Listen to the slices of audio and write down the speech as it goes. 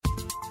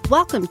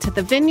Welcome to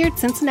the Vineyard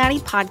Cincinnati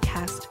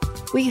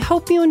podcast. We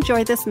hope you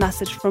enjoy this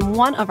message from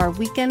one of our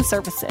weekend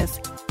services.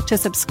 To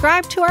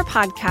subscribe to our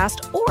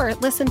podcast or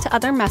listen to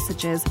other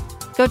messages,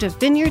 go to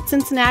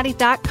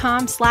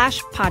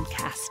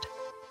vineyardcincinnati.com/podcast.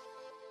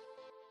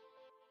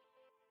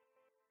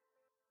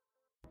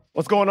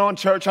 What's going on,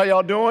 church? How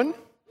y'all doing?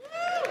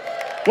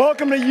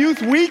 Welcome to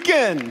Youth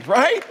Weekend,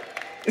 right?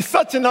 It's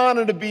such an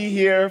honor to be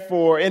here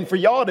for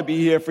y'all to be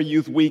here for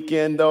Youth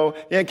Weekend, though.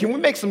 Yeah, can we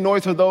make some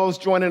noise for those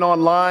joining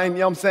online? You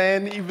know what I'm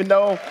saying? Even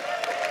though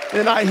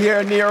they're not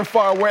here, near or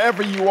far,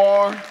 wherever you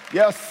are.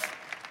 Yes,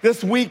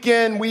 this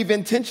weekend we've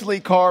intentionally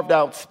carved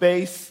out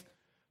space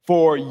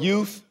for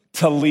youth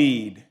to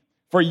lead.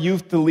 For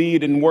youth to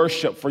lead in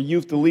worship, for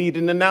youth to lead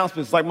in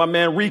announcements. Like my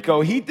man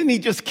Rico, didn't he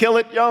just kill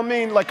it? You know what I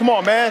mean? Like, come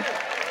on, man.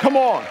 Come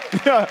on.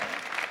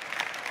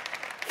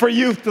 For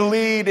youth to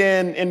lead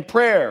in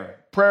prayer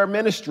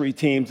ministry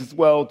teams as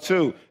well,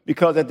 too.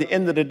 Because at the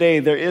end of the day,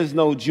 there is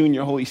no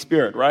junior Holy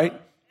Spirit, right?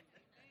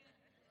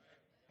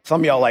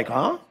 Some of y'all like,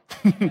 huh?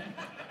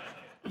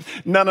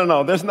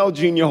 No. There's no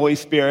junior Holy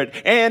Spirit.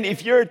 And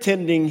if you're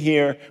attending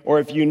here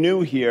or if you're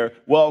new here,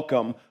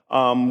 welcome.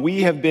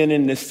 We have been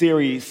in this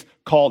series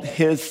called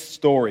His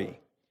Story.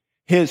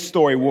 His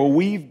Story, where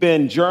we've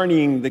been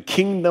journeying the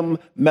kingdom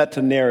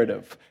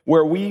meta-narrative,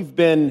 where we've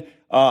been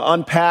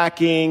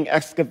unpacking,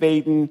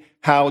 excavating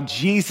how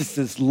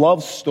Jesus'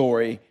 love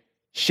story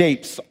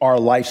shapes our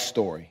life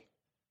story.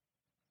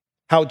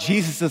 How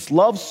Jesus'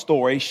 love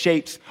story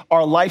shapes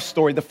our life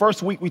story. The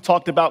first week we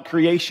talked about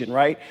creation,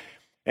 right?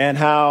 And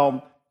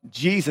how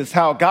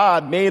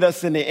God made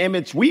us in the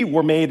image. We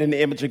were made in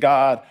the image of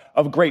God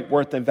of great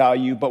worth and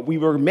value, but we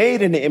were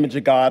made in the image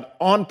of God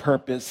on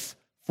purpose,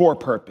 for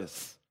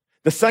purpose.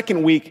 The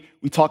second week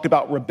we talked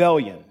about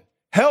rebellion.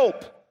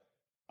 Help!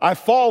 I've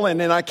fallen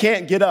and I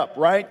can't get up,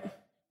 right?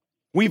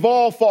 We've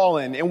all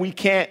fallen and we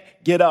can't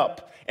get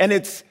up. And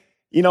it's,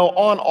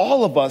 on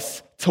all of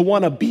us to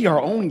want to be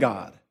our own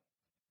God,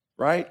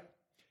 right?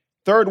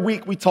 Third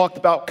week, we talked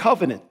about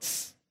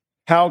covenants,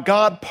 how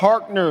God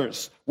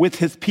partners with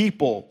his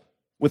people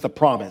with a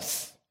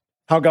promise,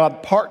 how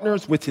God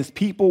partners with his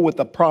people with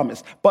a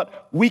promise,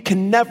 but we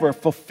can never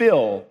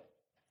fulfill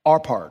our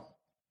part.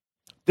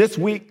 This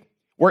week,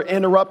 we're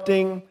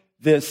interrupting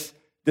this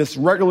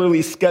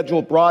regularly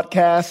scheduled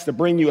broadcast to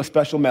bring you a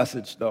special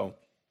message, though.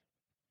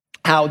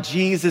 How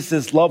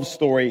Jesus' love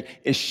story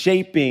is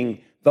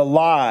shaping the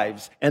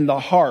lives and the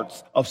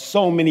hearts of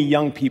so many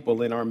young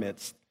people in our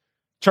midst.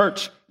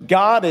 Church,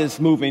 God is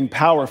moving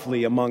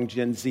powerfully among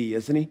Gen Z,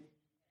 isn't he?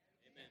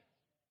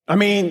 I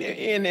mean,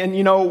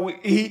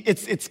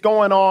 it's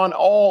going on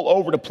all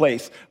over the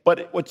place.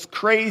 But what's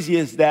crazy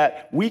is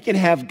that we can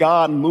have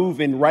God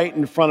moving right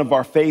in front of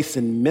our face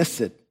and miss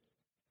it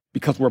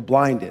because we're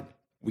blinded.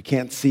 We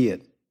can't see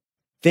it.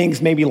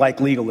 Things maybe like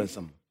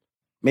legalism,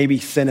 maybe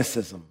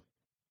cynicism,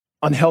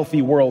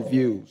 unhealthy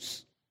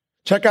worldviews.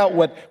 Check out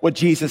what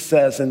Jesus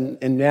says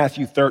in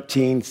Matthew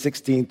 13,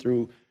 16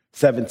 through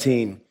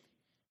 17.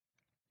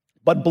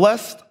 But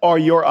blessed are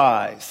your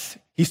eyes.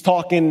 He's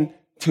talking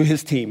to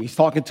his team. He's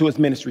talking to his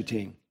ministry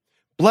team.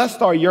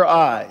 Blessed are your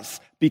eyes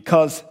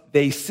because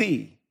they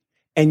see,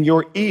 and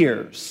your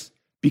ears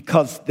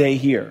because they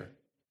hear.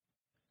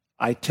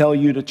 I tell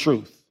you the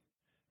truth.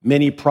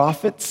 Many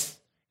prophets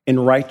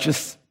and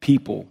righteous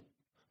people,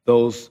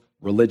 those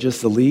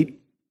religious elite,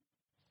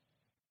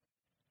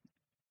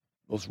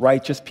 those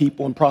righteous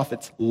people and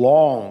prophets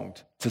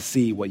longed to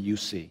see what you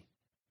see,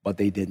 but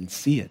they didn't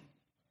see it.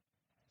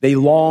 They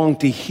longed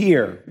to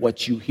hear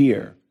what you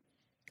hear,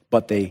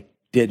 but they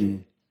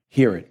didn't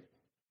hear it.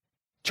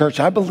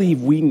 Church, I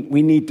believe we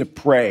need to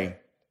pray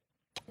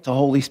to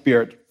Holy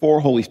Spirit,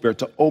 for Holy Spirit,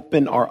 to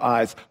open our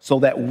eyes so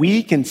that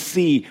we can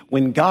see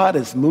when God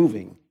is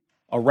moving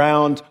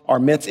around our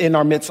midst, in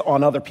our midst,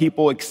 on other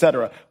people,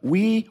 etc.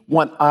 We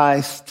want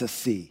eyes to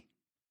see.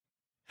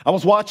 I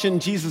was watching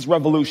Jesus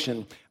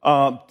Revolution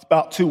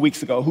about 2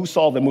 weeks ago. Who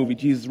saw the movie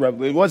Jesus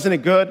Revolution? Wasn't it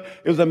good?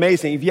 It was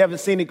amazing. If you haven't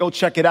seen it, go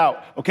check it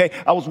out, okay?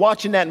 I was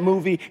watching that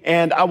movie,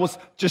 and I was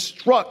just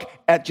struck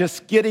at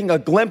just getting a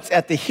glimpse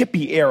at the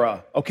hippie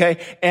era, okay?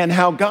 And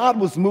how God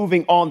was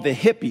moving on the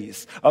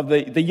hippies, of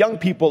the young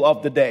people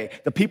of the day,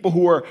 the people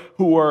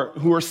who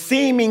were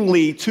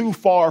seemingly too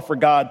far for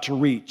God to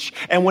reach.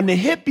 And when the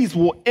hippies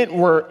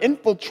were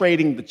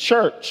infiltrating the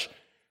church,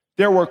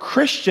 there were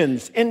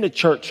Christians in the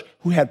church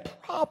who had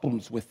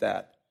problems with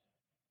that.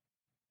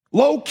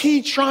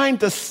 Low-key trying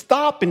to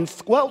stop and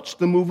squelch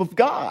the move of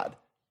God.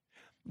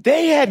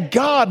 They had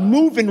God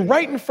moving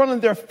right in front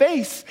of their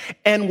face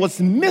and was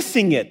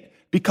missing it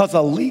because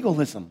of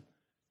legalism,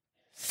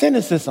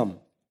 cynicism,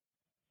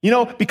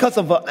 because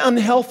of an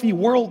unhealthy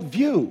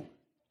worldview.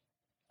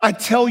 I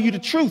tell you the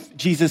truth,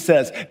 Jesus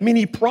says,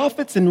 many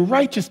prophets and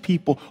righteous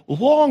people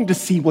long to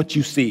see what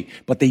you see,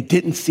 but they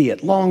didn't see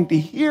it. Long to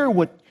hear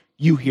what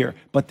you hear,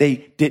 but they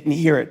didn't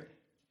hear it.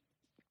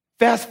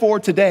 Fast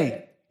forward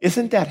today.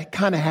 Isn't that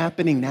kind of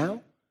happening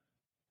now?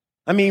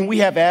 I mean, we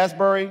have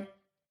Asbury,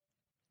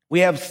 We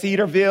have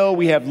Cedarville,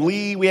 we have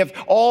Lee, we have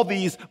all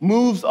these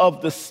moves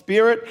of the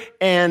Spirit,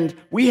 and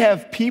we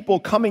have people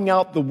coming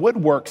out the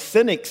woodwork,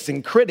 cynics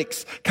and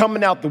critics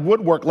coming out the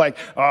woodwork like,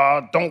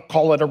 don't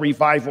call it a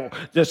revival.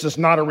 This is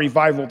not a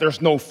revival.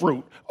 There's no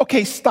fruit.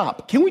 Okay,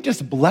 stop. Can we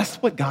just bless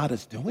what God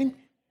is doing?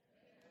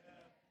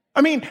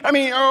 I mean,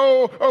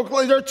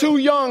 they're too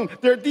young.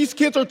 These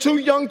kids are too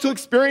young to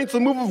experience the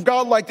move of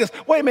God like this.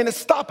 Wait a minute,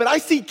 stop it. I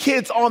see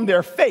kids on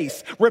their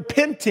face,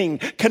 repenting,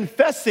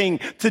 confessing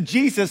to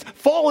Jesus,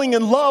 falling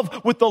in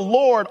love with the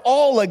Lord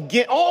all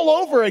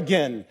over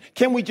again.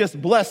 Can we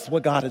just bless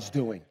what God is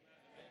doing?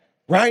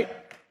 Right?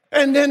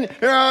 And then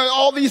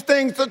all these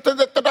things.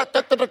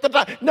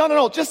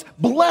 No. Just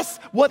bless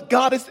what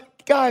God is.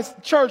 Guys,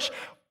 church,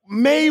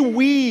 may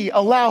we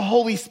allow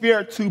Holy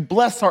Spirit to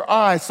bless our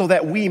eyes so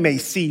that we may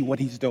see what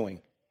he's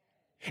doing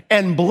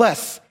and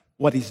bless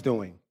what he's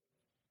doing.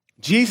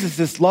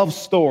 Jesus' love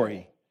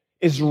story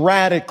is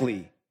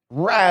radically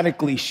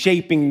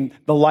shaping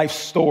the life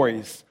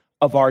stories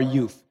of our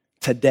youth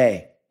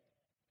today.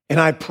 And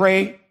I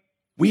pray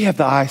we have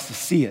the eyes to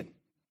see it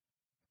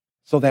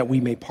so that we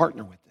may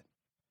partner with it.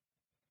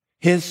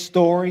 His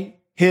story,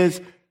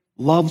 his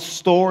love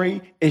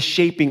story is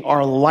shaping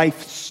our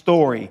life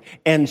story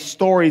and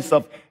stories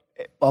of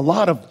a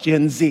lot of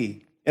Gen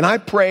Z. And I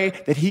pray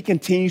that he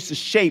continues to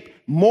shape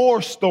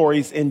more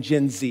stories in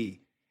Gen Z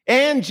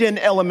and Gen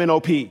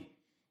LMNOP.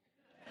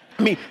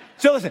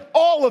 So listen,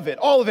 all of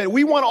it.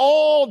 We want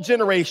all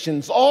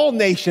generations, all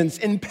nations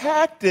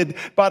impacted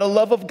by the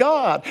love of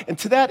God. And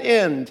to that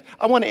end,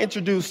 I want to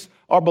introduce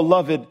our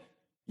beloved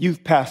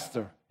youth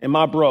pastor and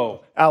my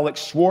bro,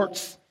 Alex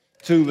Schwartz,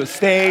 to the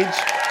stage.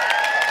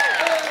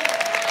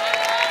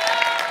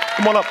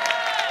 Come on up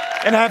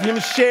and have him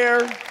share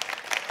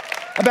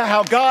about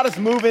how God is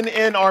moving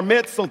in our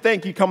midst. So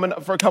thank you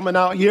for coming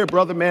out here,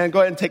 brother, man. Go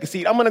ahead and take a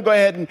seat. I'm going to go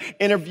ahead and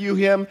interview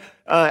him,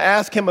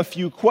 ask him a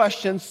few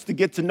questions to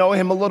get to know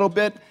him a little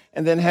bit,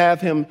 and then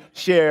have him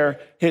share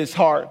his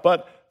heart.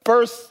 But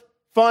first,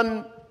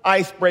 fun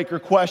icebreaker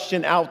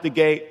question out the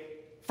gate.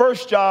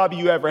 First job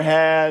you ever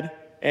had,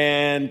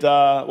 and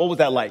what was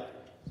that like?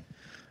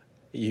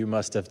 You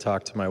must have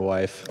talked to my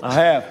wife. I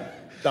have.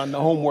 Done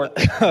the homework.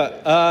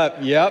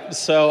 Yep.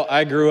 So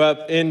I grew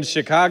up in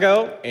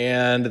Chicago,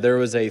 and there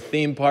was a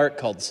theme park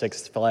called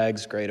Six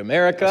Flags Great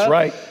America. That's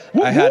right.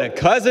 I had a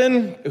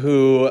cousin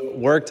who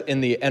worked in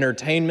the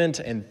entertainment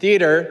and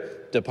theater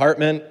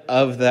department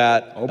of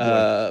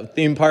that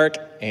theme park,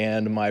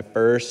 and my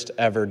first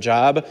ever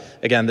job,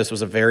 again, this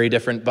was a very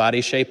different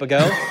body shape ago.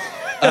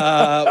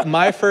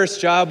 My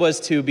first job was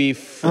to be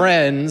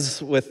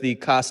friends with the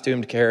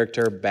costumed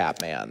character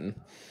Batman.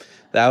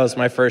 That was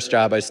my first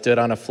job. I stood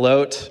on a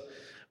float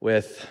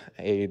with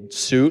a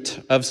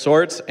suit of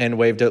sorts and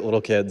waved at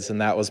little kids,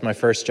 and that was my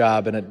first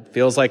job, and it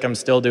feels like I'm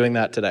still doing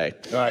that today.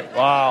 All right.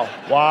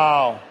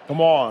 Wow. Come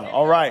on.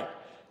 All right.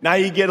 Now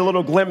you get a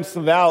little glimpse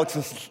of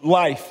Alex's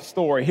life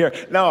story here.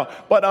 Now,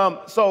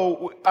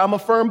 so I'm a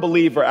firm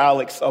believer,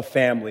 Alex, of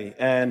family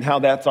and how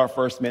that's our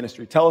first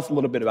ministry. Tell us a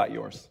little bit about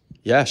yours.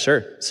 Yeah,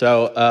 sure.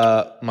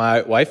 So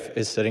my wife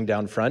is sitting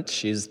down front.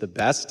 She's the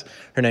best.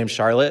 Her name's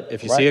Charlotte.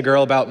 If you see a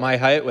girl about my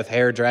height with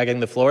hair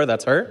dragging the floor,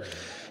 that's her.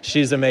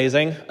 She's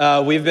amazing.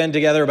 We've been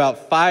together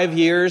about 5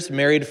 years,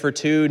 married for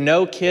 2,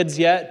 no kids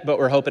yet, but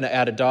we're hoping to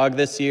add a dog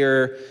this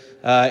year,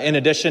 in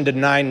addition to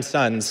 9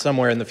 sons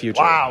somewhere in the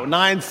future. Wow,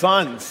 9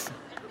 sons.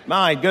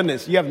 My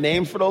goodness. You have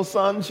names for those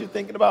sons you're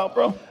thinking about,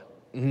 bro?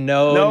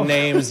 No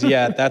names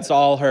yet. That's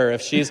all her.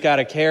 If she's got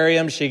to carry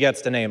them, she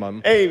gets to name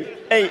them.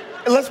 Hey,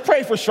 let's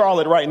pray for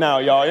Charlotte right now,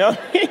 y'all. Yeah?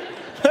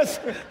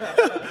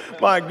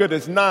 My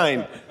goodness,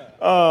 9.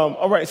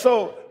 All right,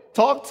 so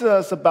talk to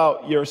us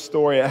about your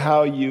story,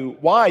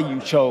 why you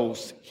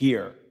chose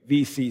here,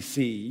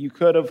 VCC. You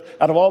could have,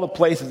 out of all the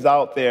places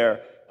out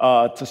there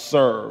to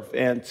serve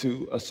and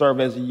to serve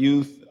as a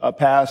youth, a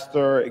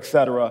pastor,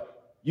 etc.,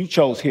 you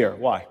chose here.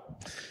 Why?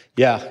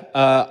 Yeah,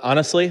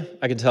 honestly,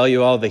 I can tell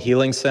you all the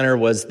Healing Center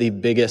was the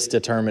biggest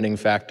determining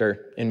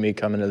factor in me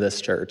coming to this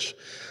church.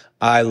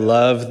 I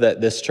love that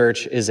this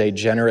church is a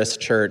generous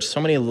church. So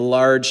many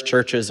large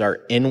churches are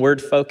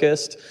inward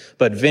focused,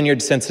 but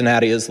Vineyard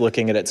Cincinnati is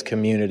looking at its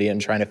community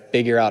and trying to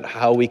figure out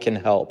how we can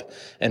help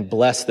and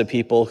bless the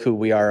people who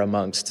we are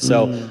amongst.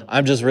 So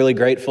I'm just really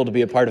grateful to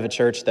be a part of a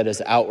church that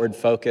is outward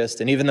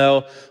focused. And even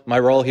though my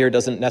role here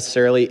doesn't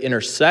necessarily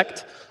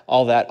intersect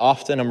all that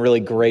often, I'm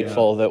really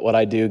grateful that what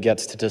I do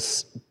gets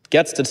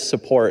to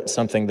support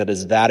something that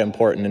is that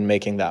important and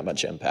making that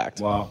much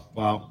impact.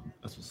 Wow.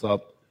 That's what's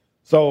up.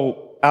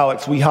 So,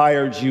 Alex, we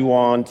hired you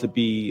on to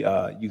be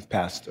youth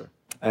pastor.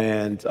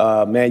 And,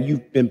 man,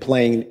 you've been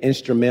playing an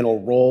instrumental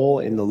role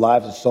in the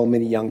lives of so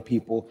many young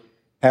people,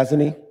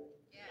 hasn't he?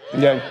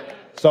 Yeah.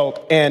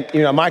 So, and,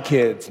 my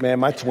kids, man,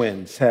 my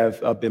twins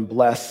have been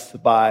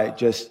blessed by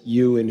just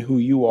you and who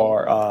you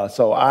are.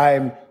 So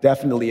I'm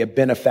definitely a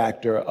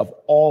benefactor of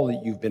all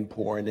that you've been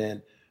pouring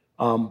in.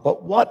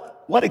 But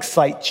what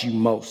excites you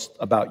most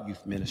about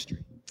youth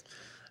ministry?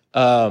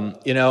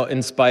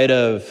 In spite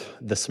of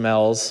the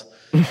smells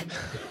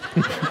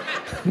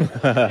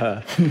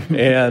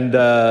and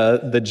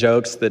the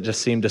jokes that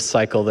just seem to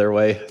cycle their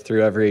way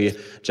through every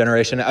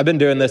generation. I've been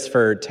doing this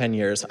for 10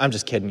 years. I'm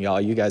just kidding,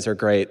 y'all. You guys are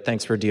great.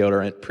 Thanks for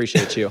deodorant.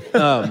 Appreciate you.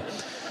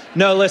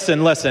 No,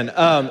 listen.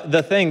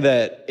 The thing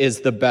that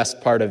is the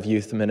best part of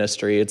youth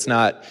ministry, it's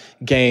not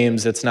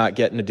games, it's not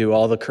getting to do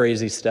all the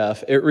crazy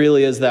stuff. It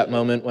really is that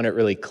moment when it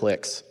really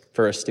clicks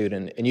for a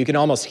student. And you can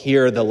almost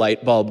hear the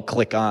light bulb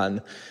click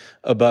on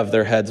above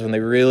their heads when they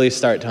really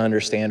start to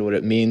understand what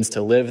it means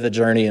to live the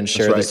journey and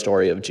share the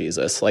story of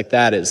Jesus. Like,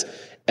 that is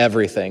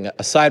everything.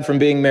 Aside from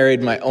being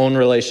married, my own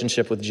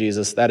relationship with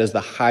Jesus, that is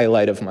the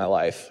highlight of my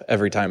life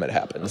every time it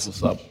happens.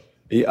 That's what's up.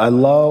 I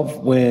love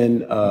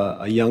when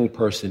a young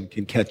person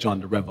can catch on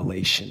to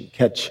revelation,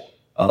 catch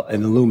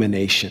an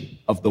illumination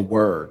of the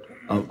word,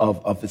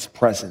 of its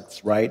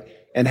presence, right?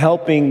 And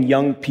helping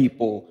young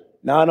people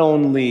not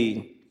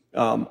only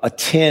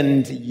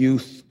attend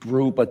youth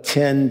group,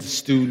 attend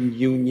student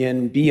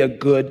union, be a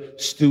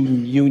good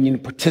student union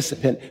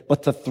participant,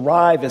 but to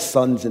thrive as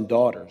sons and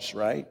daughters,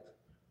 right?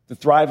 To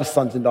thrive as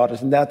sons and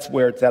daughters. And that's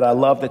where it's at. I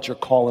love that you're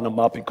calling them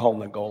up and calling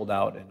the gold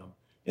out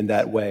in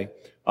that way.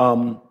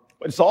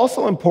 But it's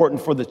also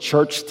important for the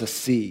church to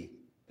see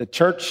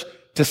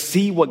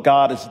what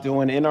God is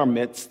doing in our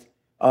midst,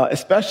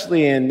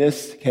 especially in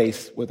this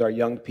case with our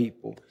young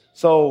people.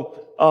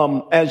 So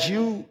as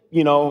you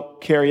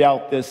carry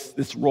out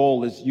this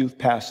role as youth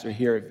pastor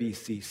here at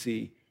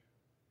VCC,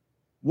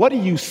 what do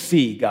you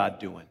see God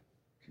doing?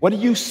 What do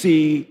you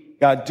see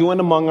God doing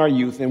among our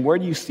youth, and where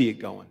do you see it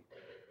going?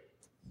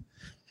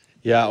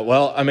 Yeah,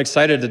 well, I'm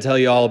excited to tell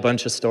you all a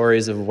bunch of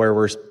stories of where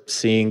we're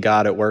seeing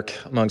God at work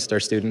amongst our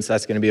students.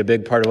 That's going to be a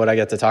big part of what I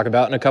get to talk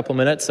about in a couple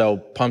minutes, so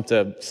pumped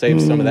to save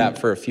some of that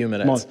for a few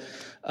minutes.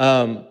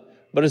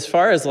 But as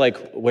far as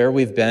like where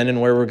we've been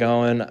and where we're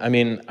going, I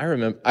mean, I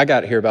remember I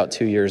got here about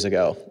 2 years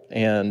ago,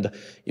 and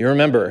you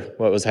remember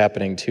what was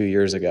happening 2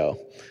 years ago.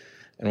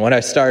 And when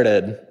I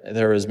started,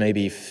 there was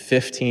maybe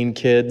 15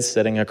 kids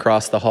sitting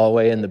across the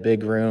hallway in the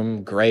big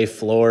room, gray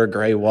floor,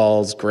 gray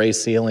walls, gray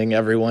ceiling,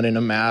 everyone in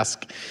a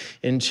mask,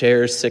 in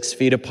chairs 6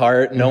 feet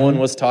apart. No one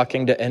was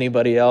talking to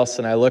anybody else.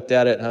 And I looked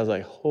at it and I was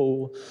like,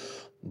 oh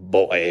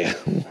boy,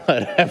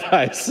 what have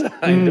I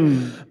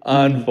signed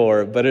on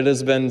for? But it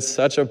has been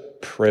such a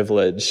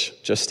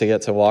privilege just to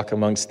get to walk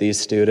amongst these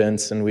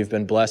students. And we've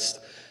been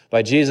blessed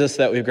by Jesus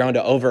that we've grown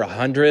to over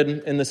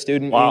 100 in the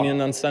student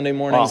union on Sunday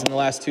mornings in the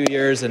last 2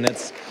 years. And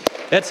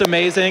it's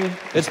amazing.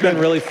 It's been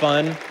really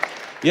fun.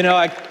 You know,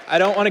 I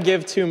don't want to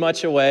give too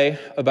much away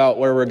about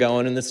where we're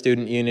going in the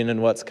student union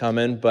and what's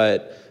coming,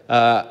 but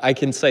I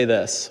can say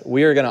this.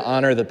 We are going to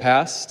honor the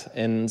past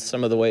in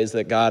some of the ways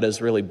that God has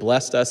really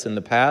blessed us in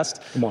the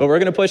past, but we're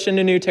going to push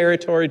into new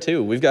territory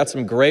too. We've got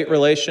some great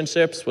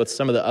relationships with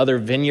some of the other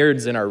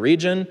vineyards in our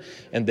region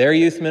and their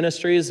youth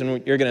ministries,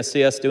 and you're going to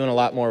see us doing a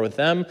lot more with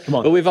them.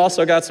 But we've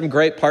also got some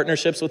great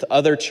partnerships with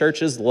other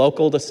churches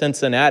local to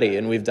Cincinnati,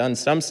 and we've done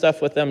some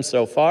stuff with them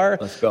so far,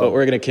 but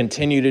we're going to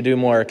continue to do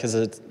more because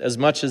as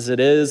much as it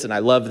is, and I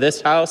love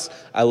this house,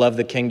 I love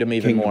the kingdom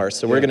even more.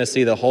 So we're going to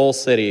see the whole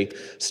city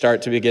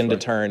start to begin to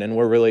turn, and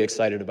we're really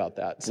excited about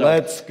that. So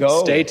let's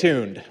go. Stay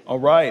tuned. All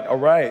right.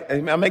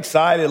 I'm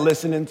excited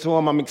listening to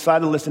him. I'm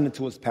excited listening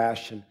to his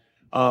passion.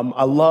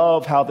 I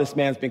love how this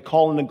man's been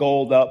calling the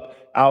gold up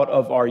out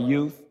of our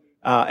youth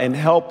and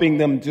helping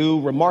them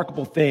do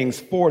remarkable things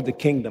for the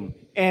kingdom.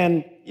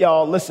 And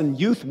y'all, listen,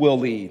 youth will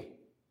lead.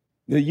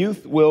 The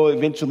youth will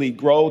eventually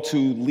grow to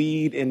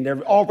lead, and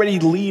they're already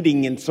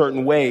leading in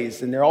certain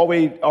ways, and they're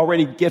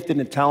already gifted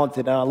and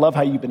talented. And I love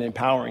how you've been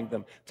empowering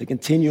them to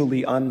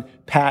continually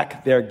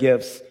unpack their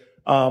gifts.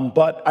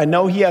 But I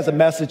know he has a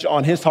message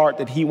on his heart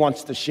that he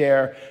wants to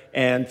share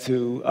and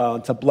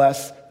to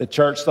bless the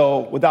church. So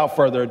without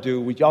further ado,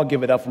 would y'all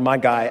give it up for my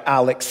guy,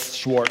 Alex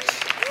Schwartz.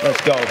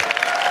 Let's go.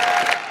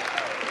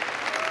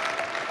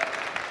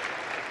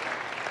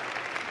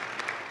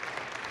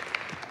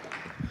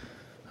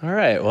 All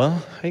right, well,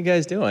 how you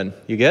guys doing?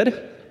 You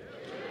good?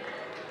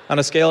 On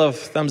a scale of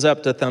thumbs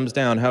up to thumbs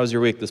down, how was your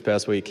week this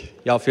past week?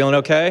 Y'all feeling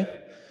okay?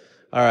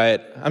 All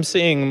right, I'm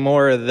seeing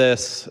more of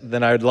this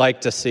than I'd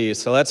like to see,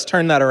 so let's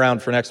turn that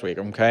around for next week,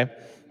 okay?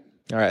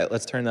 All right,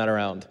 let's turn that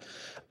around.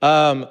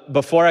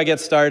 Before I get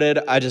started,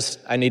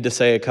 I need to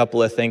say a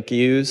couple of thank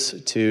yous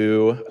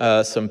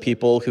to some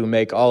people who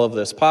make all of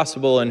this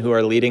possible and who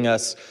are leading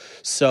us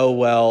so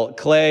well.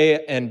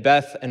 Clay and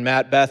Beth and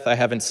Matt. Beth, I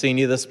haven't seen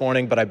you this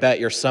morning, but I bet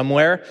you're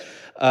somewhere.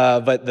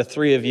 But the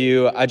three of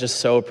you, I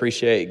just so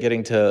appreciate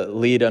getting to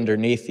lead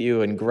underneath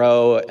you and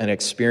grow and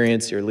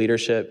experience your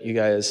leadership. You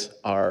guys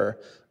are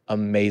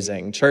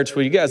amazing. Church,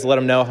 will you guys let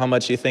them know how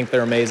much you think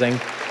they're amazing?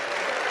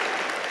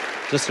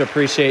 Just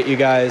appreciate you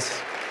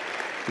guys.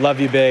 Love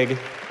you big.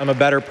 I'm a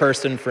better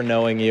person for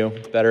knowing you,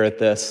 better at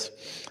this.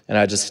 And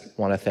I just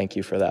want to thank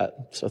you for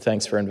that. So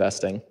thanks for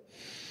investing.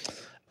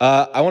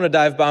 I want to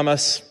dive bomb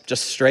us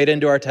just straight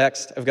into our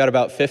text. I've got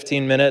about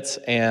 15 minutes,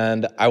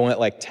 and I went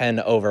like 10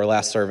 over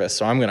last service,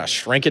 so I'm going to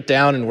shrink it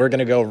down, and we're going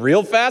to go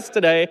real fast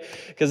today,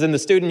 because in the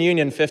student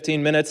union,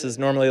 15 minutes is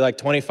normally like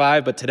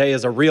 25, but today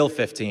is a real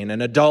 15,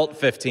 an adult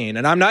 15,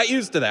 and I'm not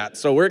used to that,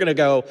 so we're going to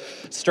go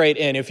straight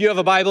in. If you have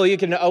a Bible, you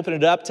can open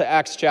it up to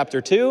Acts chapter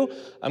 2.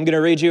 I'm going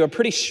to read you a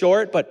pretty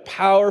short but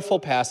powerful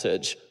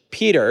passage.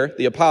 Peter,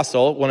 the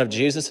apostle, one of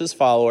Jesus'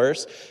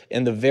 followers,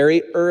 in the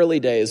very early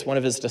days, one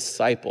of his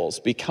disciples,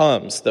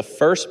 becomes the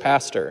first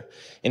pastor,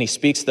 and he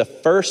speaks the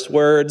first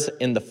words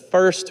in the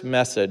first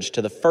message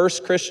to the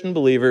first Christian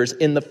believers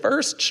in the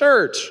first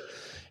church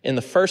in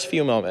the first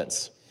few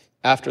moments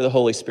after the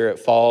Holy Spirit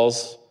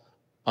falls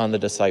on the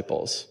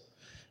disciples.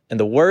 And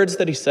the words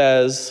that he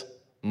says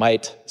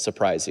might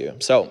surprise you.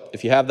 So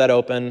if you have that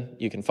open,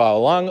 you can follow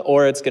along,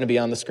 or it's going to be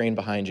on the screen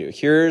behind you.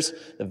 Here's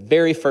the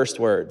very first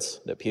words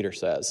that Peter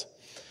says.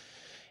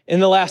 In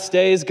the last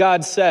days,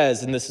 God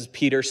says, and this is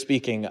Peter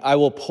speaking, I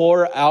will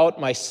pour out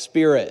my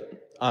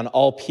spirit on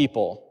all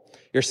people.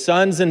 Your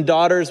sons and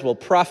daughters will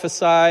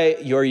prophesy.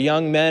 Your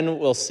young men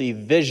will see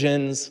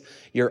visions.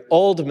 Your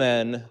old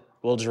men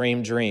will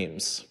dream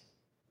dreams.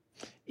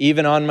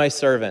 Even on my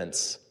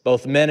servants,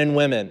 both men and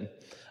women,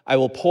 I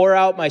will pour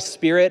out my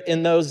spirit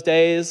in those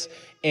days,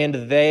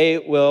 and they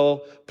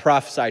will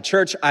prophesy.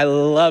 Church, I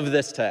love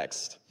this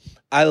text.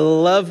 I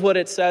love what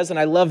it says, and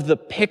I love the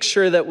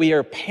picture that we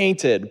are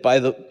painted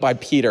by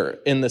Peter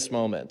in this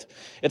moment.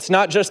 It's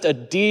not just a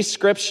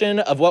description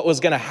of what was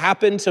going to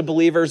happen to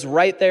believers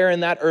right there in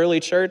that early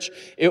church.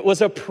 It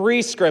was a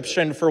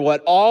prescription for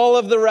what all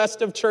of the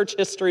rest of church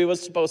history was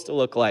supposed to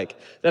look like.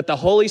 That the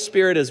Holy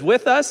Spirit is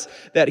with us,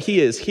 that he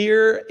is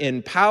here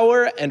in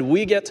power, and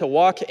we get to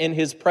walk in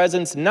his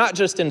presence, not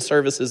just in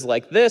services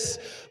like this,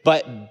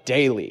 but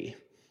daily.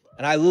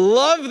 And I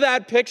love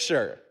that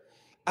picture.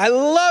 I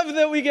love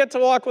that we get to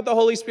walk with the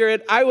Holy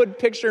Spirit. I would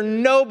picture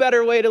no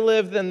better way to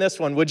live than this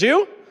one. Would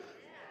you?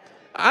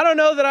 I don't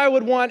know that I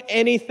would want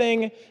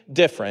anything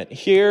different.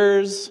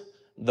 Here's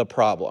the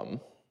problem.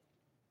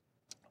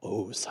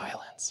 Oh,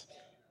 silence.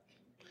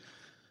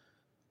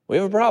 We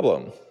have a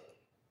problem.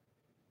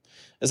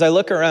 As I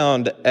look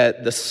around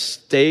at the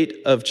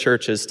state of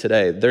churches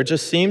today, there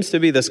just seems to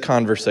be this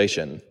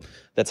conversation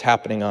that's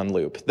happening on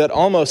loop that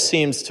almost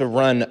seems to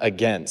run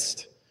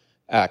against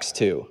Acts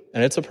 2,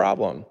 and it's a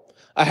problem.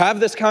 I have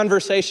this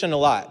conversation a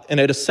lot, and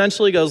it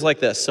essentially goes like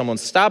this. Someone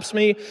stops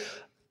me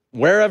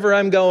wherever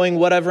I'm going,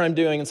 whatever I'm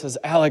doing, and says,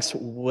 Alex,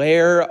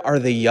 where are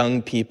the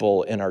young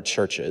people in our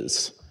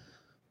churches?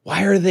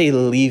 Why are they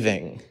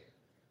leaving?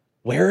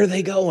 Where are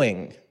they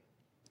going?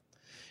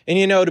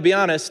 And to be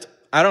honest,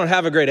 I don't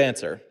have a great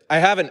answer. I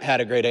haven't had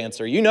a great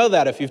answer. You know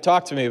that if you've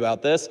talked to me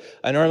about this.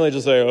 I normally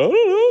just say,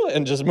 oh,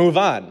 and just move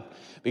on,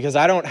 because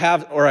I don't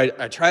have, or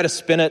I try to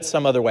spin it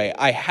some other way.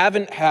 I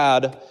haven't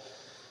had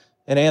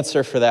an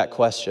answer for that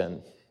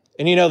question.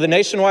 And the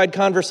nationwide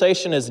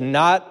conversation is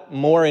not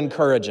more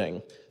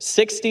encouraging.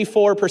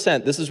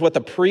 64%, this is what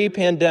the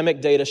pre-pandemic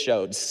data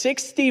showed,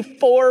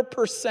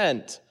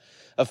 64%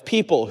 of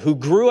people who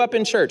grew up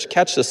in church,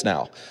 catch this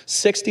now,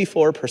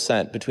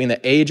 64% between the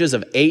ages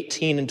of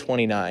 18 and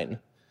 29,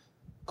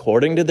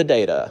 according to the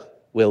data,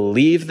 will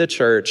leave the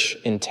church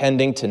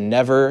intending to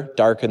never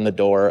darken the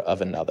door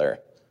of another.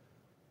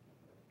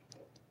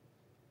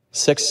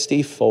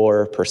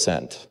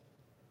 64%.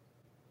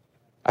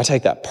 I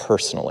take that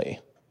personally.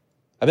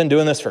 I've been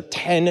doing this for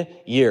 10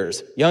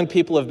 years. Young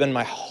people have been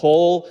my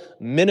whole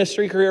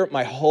ministry career,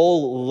 my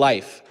whole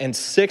life, and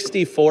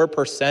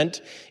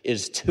 64%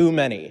 is too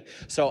many.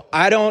 So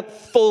I don't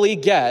fully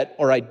get,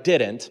 or I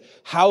didn't,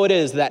 how it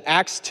is that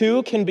Acts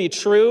 2 can be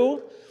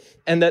true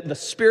and that the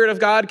Spirit of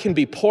God can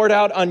be poured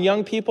out on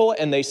young people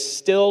and they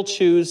still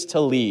choose to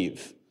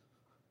leave.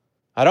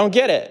 I don't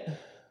get it.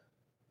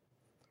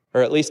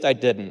 Or at least I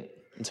didn't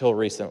until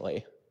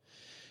recently.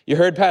 You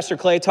heard Pastor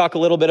Clay talk a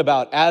little bit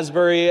about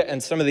Asbury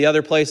and some of the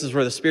other places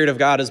where the Spirit of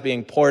God is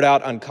being poured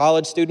out on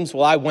college students.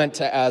 Well, I went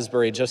to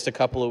Asbury just a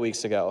couple of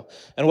weeks ago,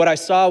 and what I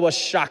saw was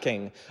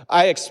shocking.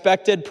 I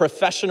expected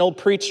professional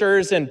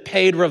preachers and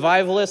paid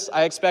revivalists.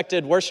 I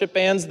expected worship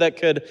bands that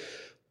could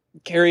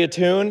carry a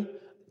tune.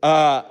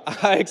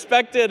 I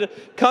expected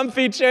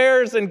comfy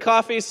chairs and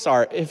coffee.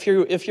 Sorry, if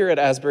you're at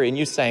Asbury and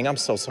you sang, I'm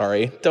so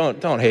sorry.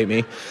 Don't hate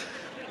me.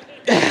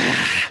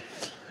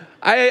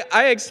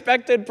 I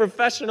expected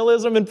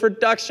professionalism and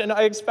production.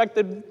 I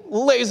expected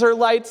laser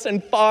lights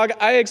and fog.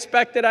 I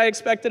expected.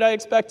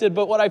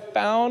 But what I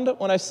found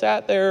when I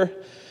sat there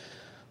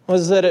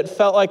was that it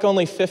felt like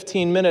only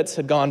 15 minutes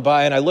had gone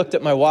by, and I looked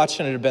at my watch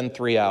and it had been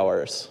 3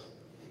 hours.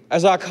 I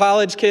saw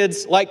college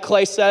kids, like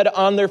Clay said,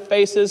 on their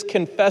faces,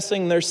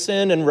 confessing their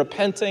sin and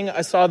repenting.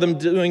 I saw them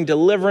doing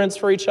deliverance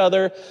for each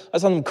other. I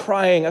saw them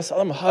crying. I saw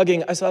them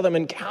hugging. I saw them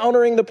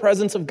encountering the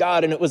presence of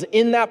God. And it was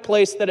in that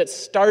place that it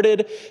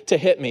started to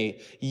hit me.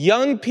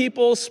 Young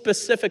people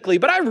specifically,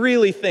 but I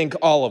really think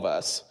all of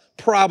us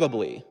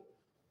probably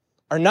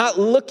are not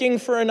looking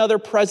for another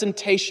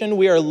presentation.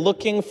 We are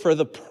looking for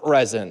the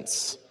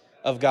presence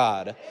of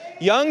God.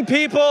 Young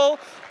people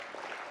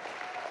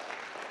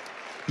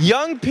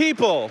Young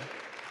people,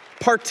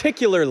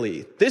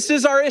 particularly, this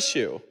is our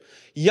issue.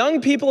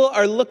 Young people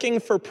are looking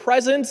for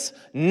presence,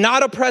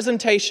 not a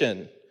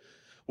presentation.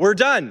 We're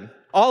done,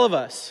 all of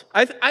us.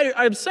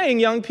 I'm saying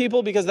young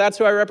people because that's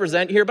who I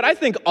represent here, but I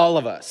think all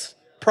of us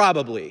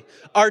probably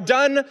are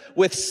done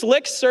with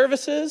slick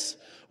services.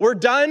 We're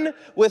done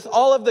with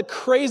all of the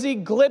crazy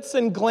glitz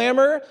and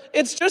glamour.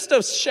 It's just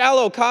a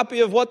shallow copy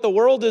of what the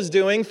world is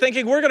doing,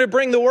 thinking we're going to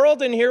bring the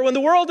world in here when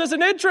the world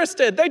isn't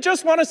interested. They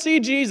just want to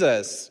see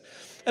Jesus.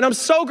 And I'm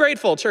so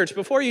grateful, church.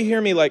 Before you hear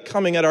me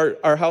coming at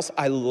our house,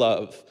 I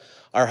love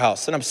our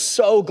house. And I'm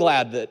so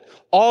glad that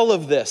all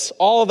of this,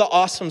 all of the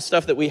awesome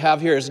stuff that we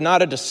have here is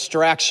not a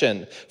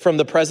distraction from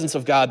the presence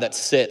of God that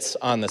sits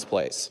on this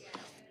place.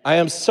 I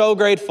am so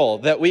grateful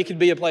that we could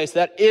be a place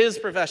that is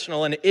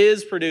professional and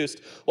is produced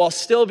while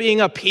still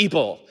being a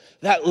people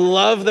that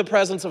love the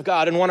presence of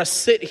God and want to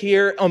sit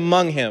here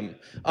among him,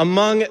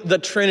 among the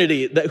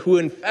Trinity who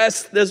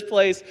infests this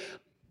place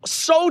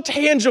so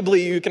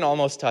tangibly you can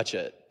almost touch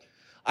it.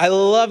 I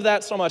love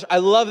that so much. I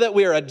love that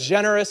we are a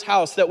generous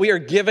house, that we are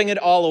giving it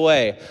all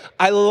away.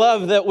 I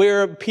love that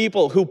we're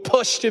people who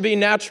push to be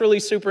naturally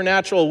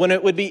supernatural when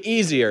it would be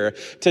easier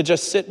to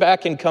just sit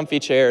back in comfy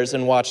chairs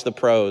and watch the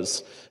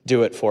pros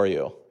do it for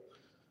you.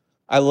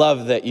 I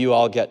love that you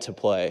all get to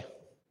play.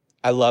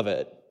 I love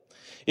it.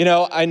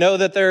 I know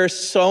that there are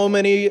so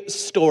many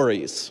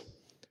stories.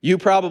 You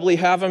probably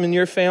have them in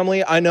your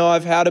family. I know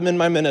I've had them in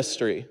my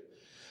ministry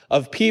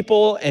of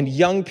people and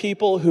young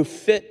people who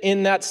fit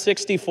in that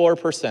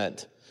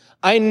 64%.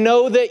 I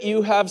know that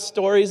you have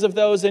stories of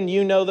those and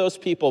you know those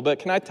people, but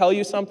can I tell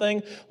you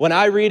something? When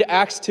I read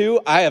Acts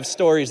 2, I have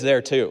stories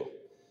there too.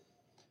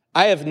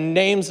 I have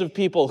names of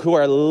people who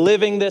are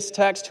living this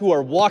text, who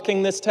are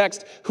walking this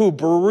text, who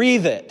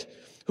breathe it,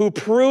 who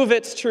prove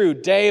it's true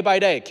day by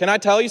day. Can I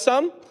tell you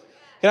some?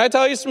 Can I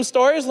tell you some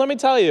stories? Let me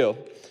tell you.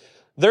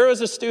 There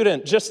was a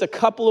student just a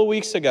couple of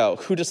weeks ago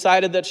who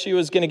decided that she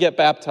was going to get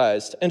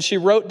baptized, and she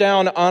wrote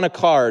down on a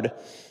card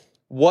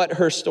what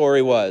her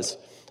story was.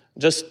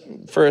 Just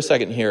for a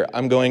second here,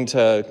 I'm going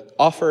to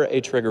offer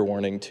a trigger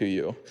warning to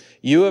you.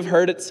 You have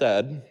heard it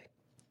said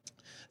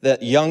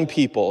that young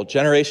people,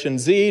 Generation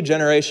Z,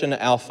 Generation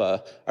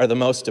Alpha, are the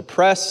most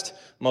depressed,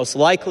 most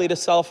likely to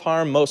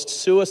self-harm, most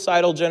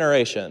suicidal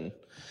generation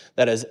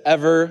that has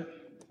ever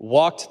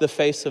walked the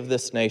face of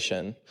this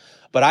nation.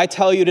 But I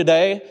tell you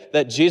today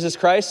that Jesus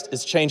Christ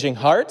is changing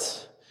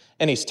hearts,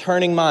 and he's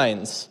turning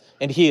minds,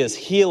 and he is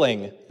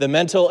healing the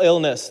mental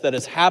illness that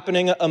is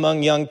happening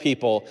among young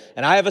people.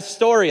 And I have a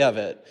story of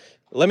it.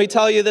 Let me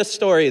tell you this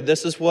story.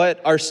 This is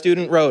what our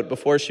student wrote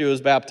before she was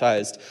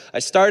baptized. I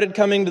started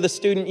coming to the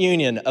student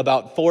union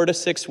about 4 to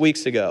 6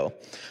 weeks ago.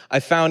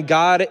 I found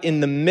God in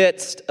the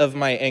midst of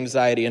my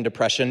anxiety and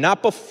depression,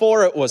 not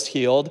before it was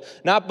healed,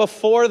 not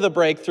before the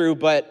breakthrough,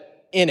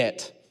 but in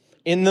it.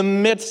 In the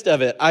midst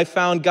of it, I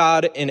found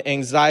God in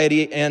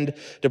anxiety and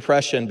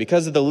depression.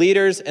 Because of the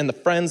leaders and the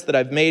friends that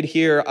I've made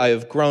here, I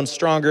have grown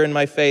stronger in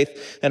my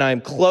faith, and I am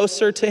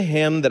closer to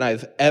him than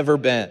I've ever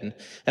been.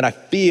 And I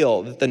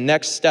feel that the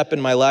next step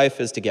in my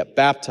life is to get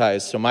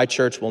baptized so my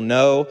church will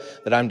know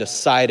that I'm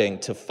deciding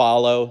to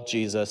follow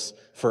Jesus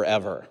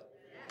forever.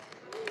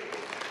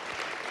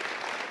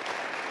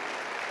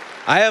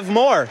 I have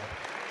more.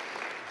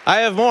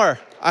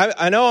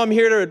 I know I'm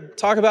here to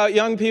talk about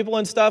young people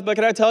and stuff, but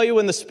can I tell you,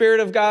 when the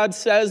Spirit of God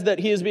says that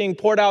he is being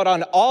poured out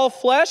on all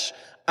flesh,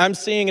 I'm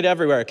seeing it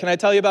everywhere. Can I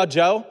tell you about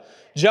Joe?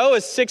 Joe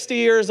is 60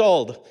 years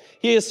old.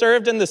 He has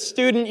served in the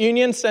student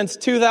union since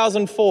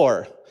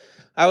 2004.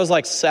 I was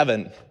like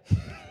 7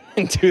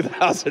 in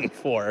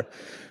 2004.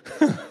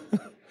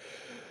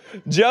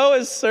 Joe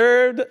has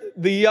served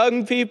the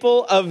young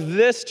people of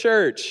this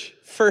church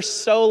for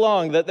so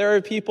long that there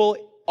are people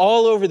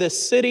all over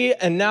this city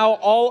and now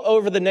all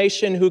over the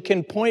nation who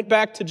can point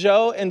back to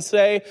Joe and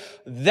say,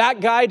 that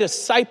guy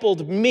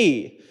discipled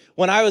me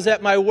when I was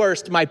at my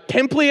worst, my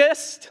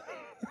pimpliest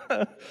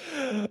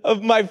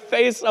of my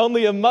face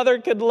only a mother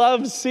could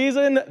love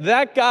season.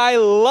 That guy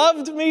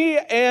loved me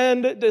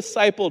and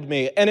discipled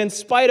me. And in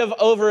spite of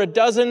over a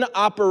dozen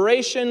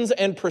operations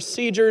and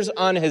procedures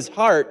on his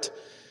heart,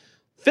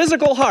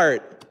 physical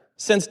heart,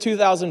 since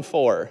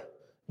 2004,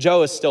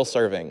 Joe is still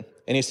serving.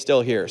 And he's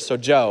still here. So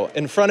Joe,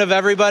 in front of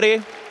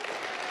everybody,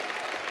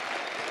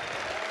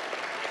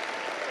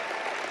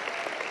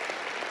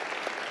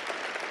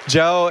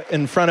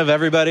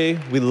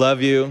 we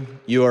love you.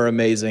 You are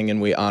amazing,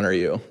 and we honor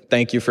you.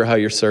 Thank you for how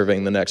you're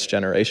serving the next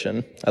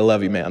generation. I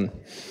love you, man.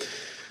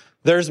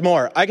 There's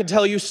more. I could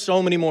tell you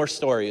so many more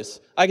stories.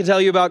 I could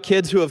tell you about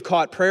kids who have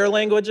caught prayer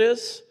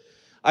languages.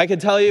 I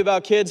could tell you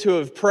about kids who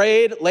have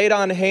prayed, laid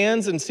on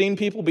hands, and seen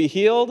people be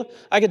healed.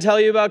 I could tell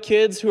you about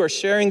kids who are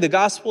sharing the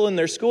gospel in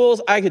their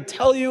schools. I could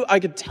tell you.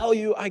 And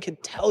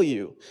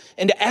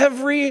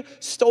every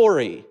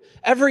story,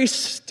 every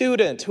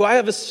student who I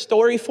have a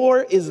story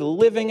for is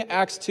living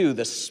Acts 2,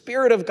 the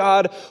Spirit of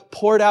God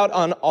poured out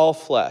on all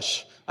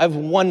flesh. I have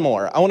one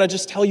more. I want to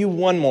just tell you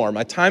one more.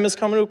 My time is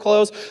coming to a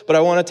close, but I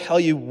want to tell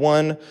you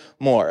one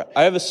more.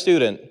 I have a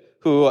student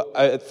who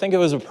I think it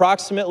was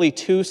approximately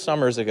 2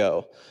 summers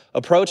ago,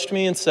 approached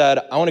me and said,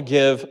 I want to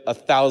give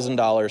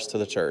 $1,000 to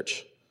the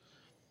church.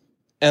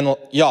 And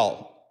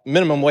y'all,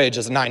 minimum wage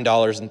is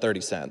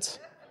 $9.30.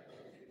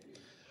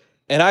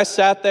 And I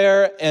sat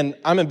there, and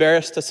I'm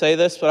embarrassed to say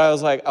this, but I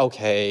was like,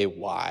 okay,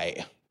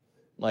 why?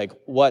 Like,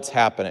 what's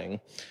happening?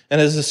 And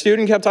as the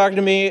student kept talking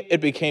to me, it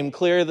became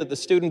clear that the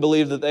student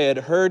believed that they had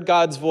heard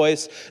God's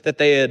voice, that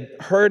they had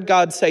heard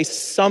God say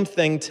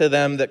something to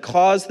them that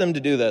caused them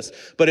to do this.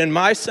 But in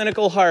my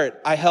cynical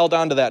heart, I held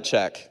on to that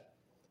check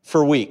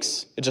for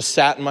weeks. It just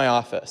sat in my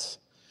office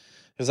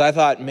because I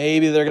thought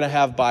maybe they're going to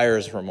have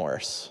buyer's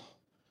remorse.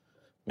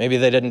 Maybe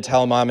they didn't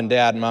tell mom and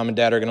dad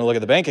are going to look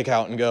at the bank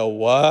account and go,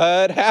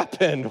 what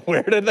happened?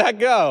 Where did that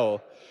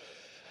go?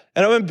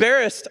 And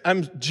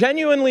I'm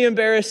genuinely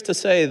embarrassed to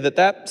say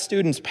that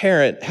student's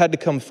parent had to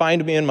come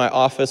find me in my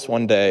office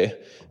one day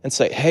and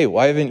say, hey,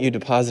 why haven't you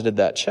deposited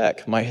that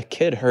check? My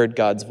kid heard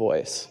God's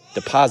voice.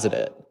 Deposit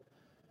it.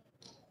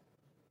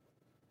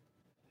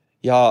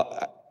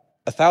 Y'all,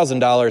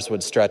 $1,000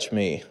 would stretch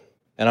me,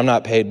 and I'm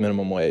not paid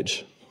minimum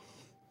wage.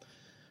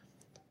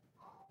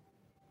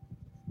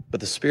 But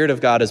the Spirit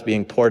of God is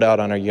being poured out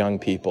on our young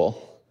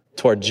people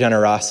toward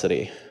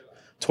generosity,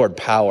 toward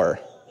power,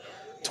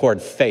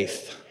 toward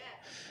faith.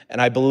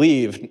 And I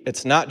believe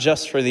it's not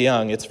just for the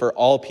young, it's for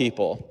all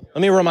people.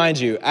 Let me remind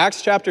you,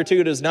 Acts chapter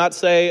 2 does not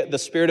say the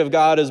Spirit of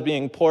God is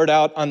being poured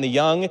out on the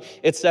young.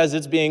 It says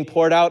it's being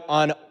poured out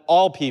on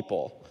all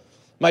people.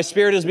 My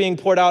Spirit is being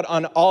poured out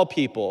on all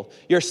people.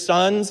 Your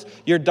sons,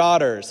 your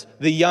daughters,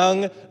 the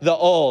young, the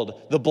old,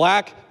 the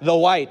black, the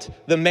white,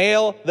 the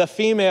male, the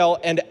female,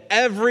 and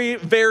every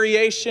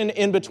variation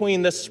in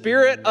between. The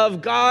Spirit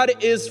of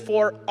God is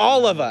for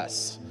all of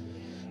us.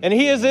 And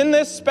He is in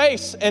this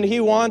space, and He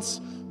wants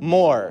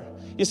more.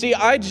 You see,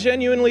 I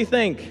genuinely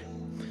think,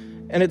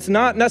 and it's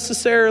not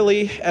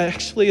necessarily,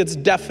 actually it's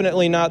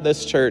definitely not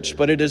this church,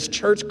 but it is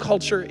church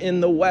culture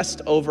in the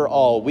West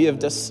overall. We have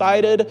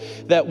decided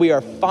that we are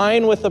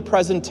fine with the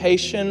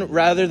presentation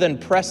rather than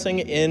pressing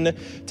in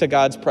to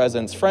God's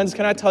presence. Friends,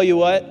 can I tell you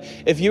what?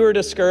 If you are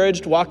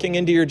discouraged walking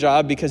into your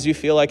job because you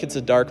feel like it's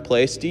a dark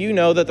place, do you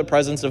know that the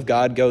presence of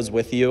God goes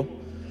with you?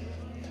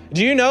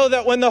 Do you know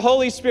that when the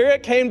Holy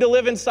Spirit came to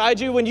live inside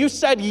you, when you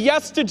said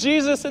yes to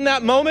Jesus in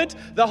that moment,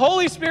 the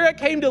Holy Spirit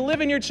came to live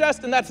in your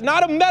chest, and that's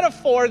not a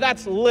metaphor,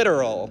 that's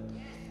literal.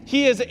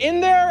 He is in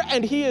there,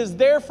 and He is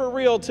there for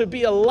real to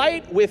be a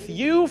light with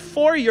you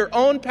for your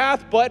own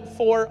path, but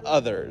for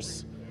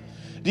others.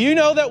 Do you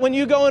know that when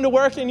you go into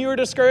work and you are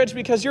discouraged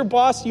because your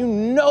boss, you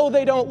know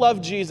they don't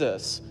love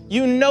Jesus?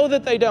 You know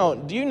that they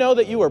don't. Do you know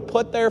that you were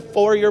put there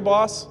for your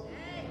boss?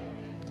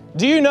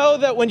 Do you know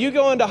that when you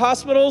go into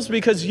hospitals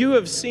because you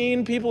have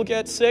seen people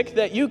get sick,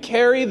 that you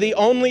carry the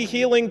only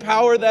healing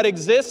power that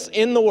exists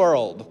in the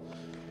world?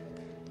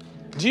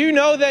 Do you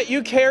know that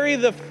you carry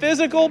the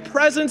physical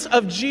presence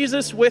of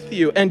Jesus with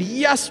you? And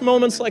yes,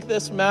 moments like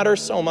this matter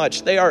so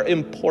much. They are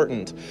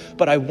important.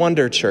 But I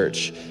wonder,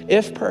 church,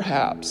 if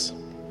perhaps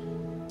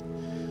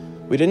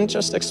we didn't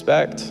just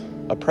expect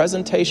a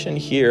presentation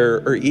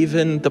here or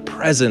even the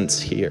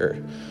presence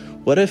here.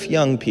 What if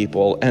young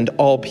people and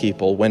all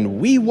people, when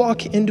we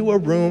walk into a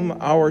room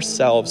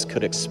ourselves,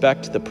 could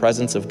expect the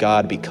presence of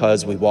God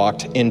because we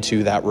walked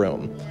into that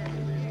room?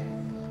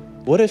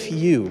 What if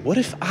you, what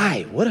if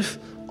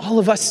all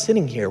of us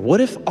sitting here,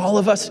 what if all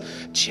of us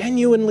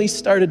genuinely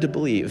started to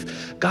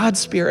believe God's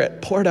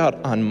Spirit poured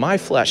out on my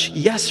flesh,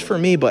 yes, for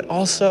me, but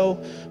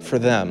also for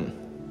them?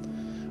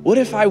 What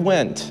if I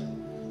went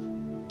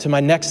to my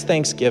next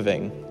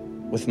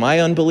Thanksgiving with my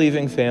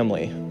unbelieving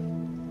family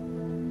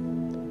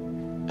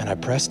and I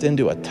pressed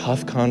into a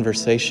tough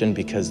conversation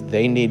because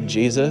they need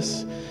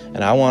Jesus,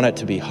 and I want it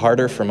to be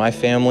harder for my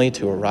family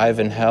to arrive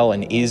in hell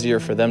and easier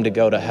for them to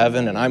go to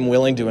heaven, and I'm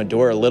willing to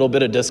endure a little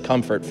bit of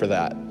discomfort for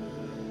that?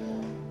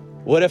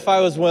 What if I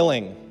was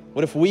willing?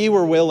 What if we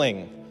were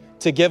willing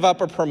to give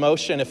up a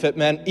promotion if it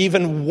meant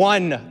even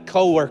one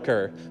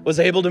coworker was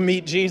able to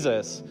meet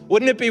Jesus?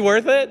 Wouldn't it be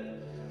worth it?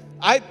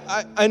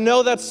 I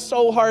know that's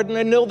so hard, and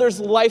I know there's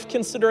life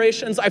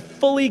considerations. I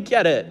fully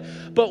get it.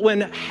 But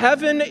when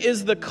heaven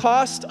is the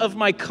cost of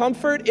my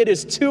comfort, it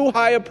is too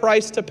high a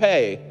price to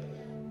pay.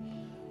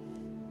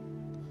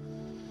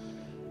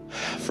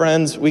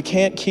 Friends, we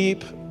can't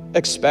keep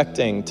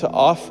expecting to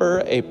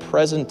offer a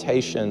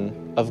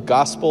presentation of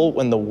gospel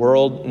when the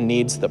world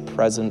needs the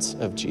presence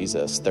of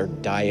Jesus. They're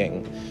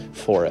dying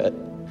for it.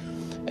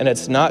 And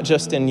it's not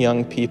just in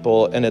young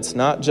people, and it's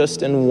not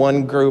just in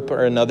one group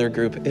or another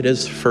group. It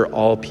is for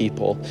all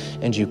people,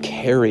 and you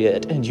carry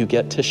it, and you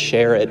get to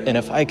share it. And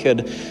if I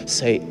could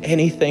say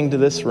anything to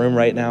this room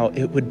right now,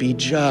 it would be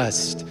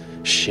just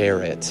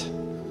share it.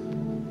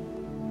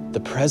 The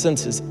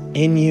presence is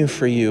in you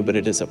for you, but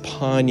it is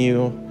upon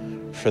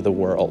you for the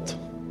world.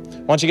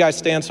 Why don't you guys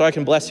stand so I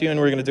can bless you, and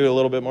we're going to do a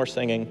little bit more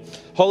singing.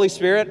 Holy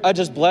Spirit, I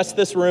just bless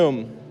this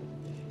room.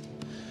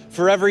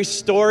 For every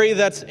story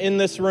that's in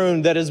this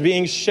room that is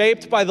being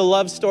shaped by the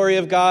love story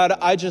of God,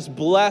 I just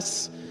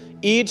bless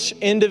each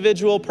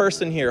individual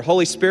person here.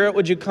 Holy Spirit,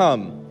 would you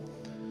come?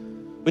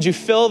 Would you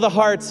fill the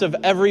hearts of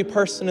every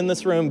person in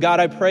this room? God,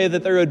 I pray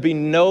that there would be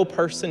no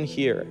person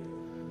here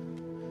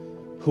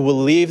who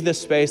will leave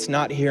this space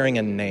not hearing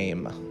a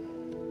name.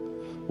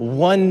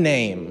 One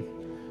name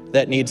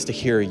that needs to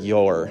hear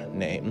your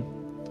name.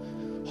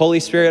 Holy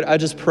Spirit, I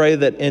just pray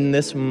that in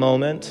this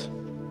moment,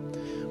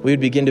 we would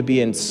begin to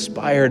be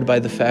inspired by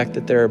the fact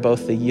that there are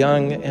both the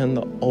young and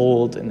the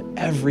old and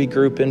every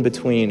group in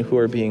between who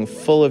are being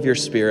full of your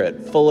Spirit,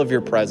 full of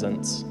your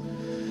presence,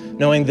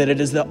 knowing that it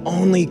is the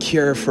only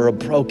cure for a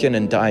broken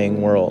and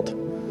dying world.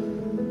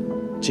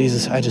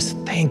 Jesus, I just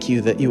thank you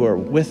that you are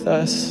with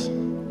us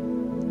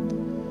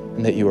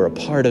and that you are a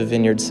part of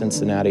Vineyard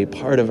Cincinnati,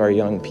 part of our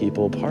young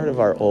people, part of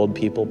our old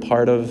people,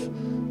 part of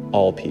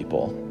all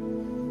people.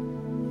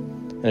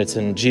 And it's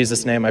in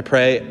Jesus' name I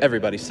pray.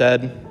 Everybody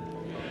said,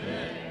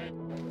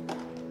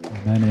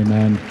 Amen,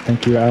 amen.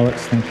 Thank you,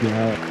 Alex. Thank you,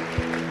 Alex.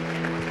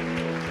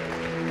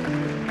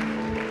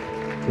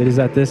 It is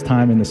at this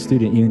time in the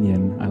student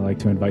union, I like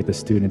to invite the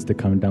students to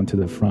come down to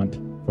the front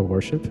for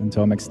worship. And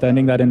so I'm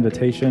extending that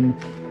invitation.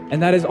 And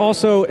that is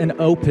also an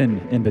open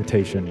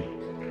invitation.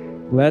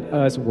 Let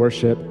us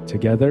worship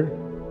together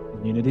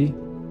in unity.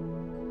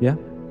 Yeah,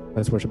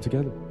 let's worship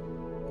together.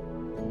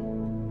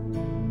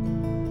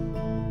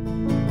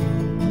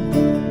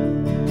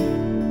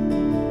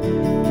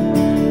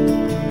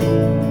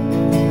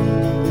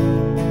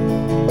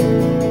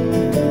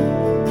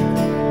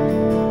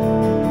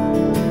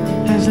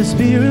 The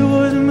Spirit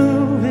was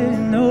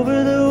moving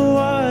over the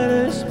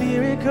water.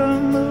 Spirit,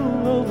 come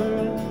move over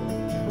us.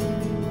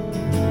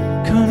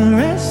 Come and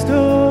rest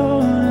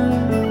on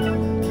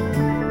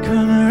us.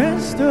 Come and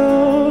rest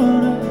on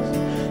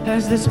us.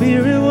 As the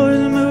Spirit was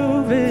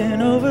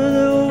moving over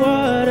the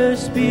water.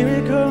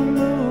 Spirit, come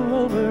move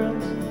over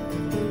us.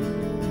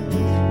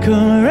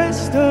 Come and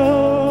rest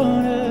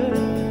on us.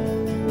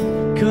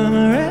 Come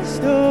and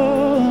rest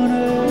on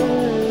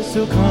us.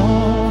 So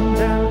calm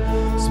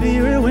down,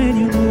 Spirit, when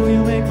you move.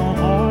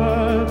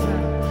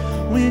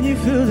 When you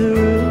feel the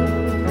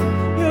room,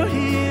 you're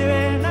here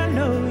and I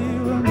know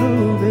you will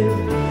move it.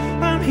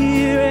 I'm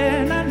here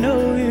and I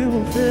know you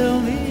will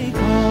feel me.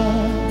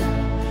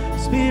 Calm,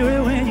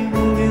 Spirit, when you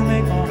move, you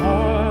make my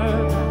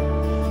heart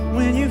pound.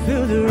 When you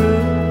feel the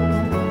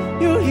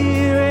room, you're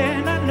here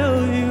and I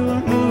know you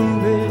will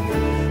move it.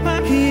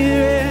 I'm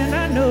here and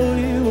I know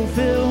you will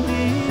feel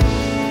me.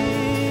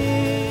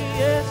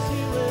 Yes,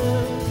 you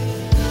will.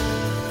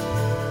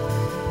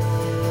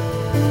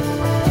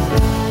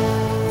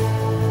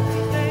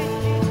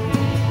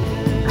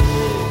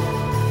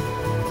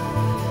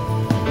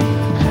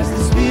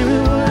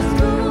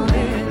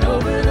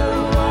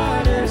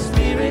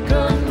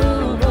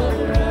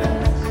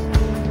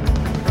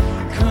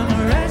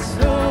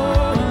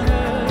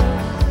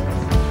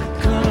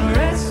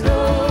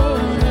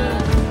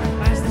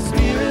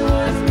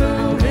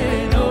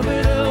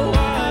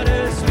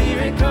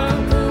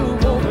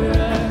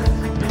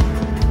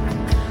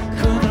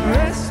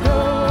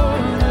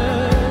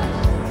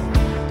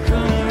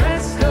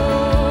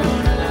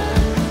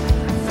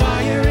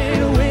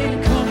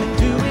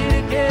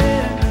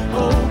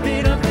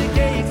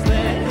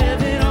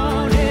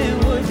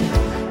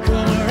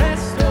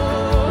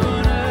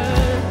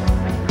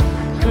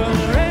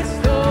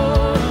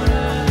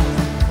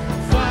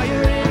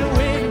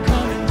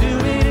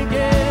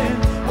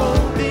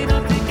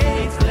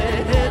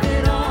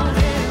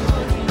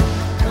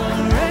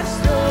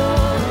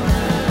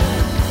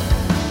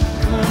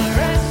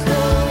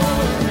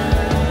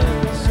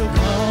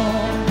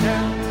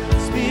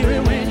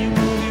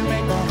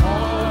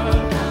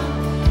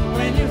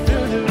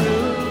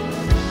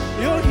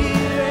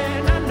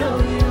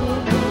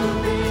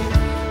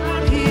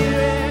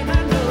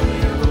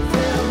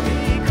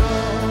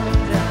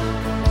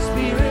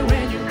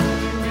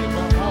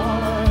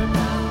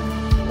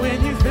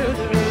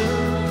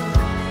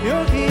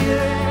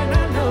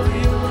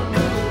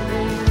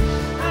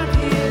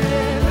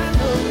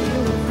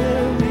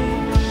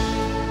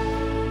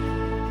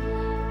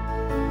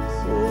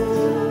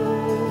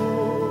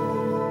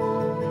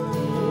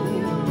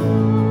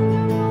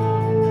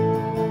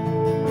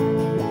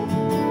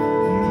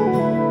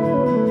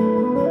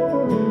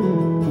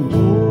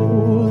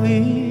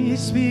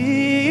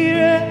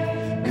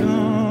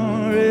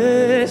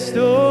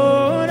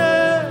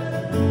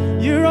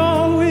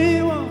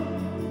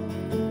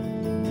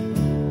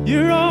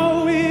 You're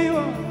all we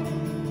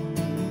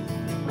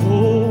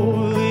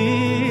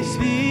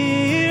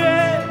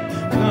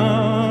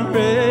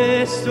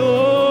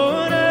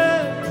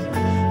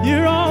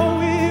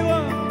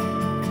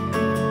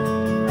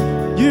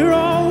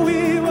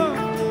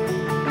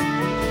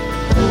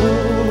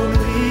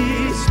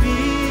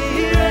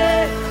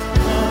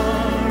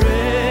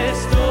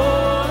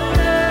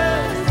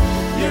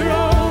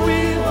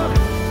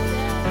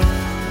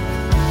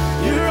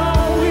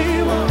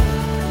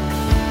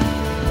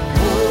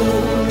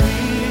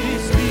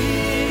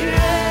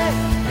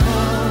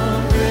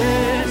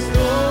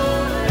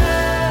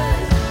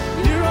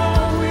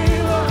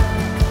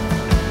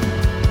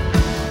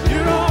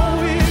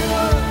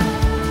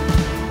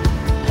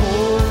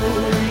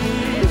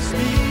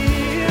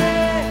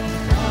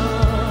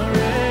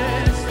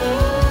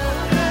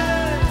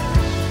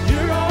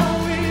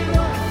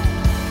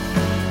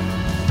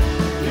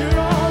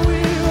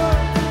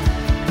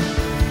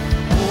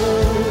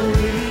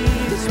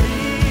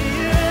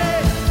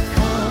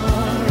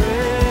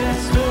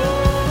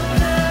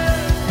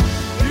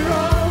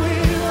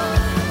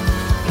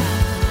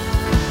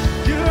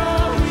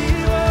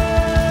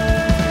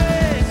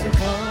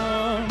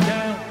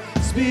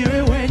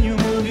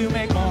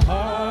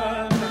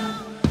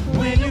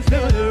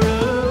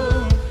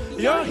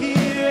You're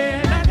here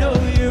and I know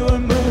you are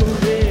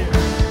moving.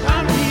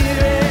 I'm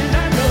here and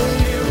I know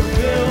you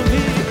will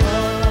be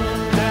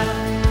come down.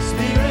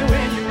 Spirit,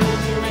 when you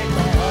move, you make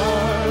my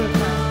heart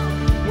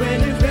pound. When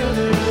you feel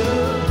the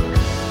room,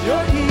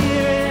 you're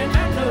here and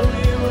I know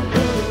you are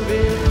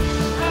moving.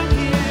 I'm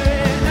here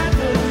and I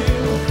know you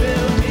will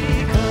feel me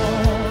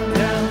come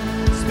down.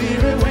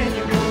 Spirit, when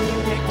you move, you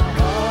make my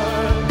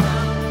heart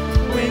pound.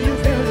 When you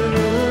feel the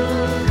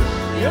room,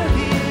 you're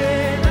here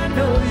and I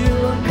know you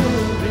are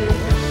moving.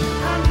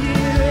 I'm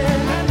here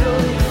and I know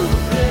you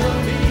will feel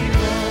me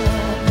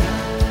come down.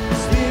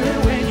 Spirit,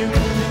 when you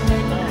move, you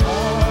make my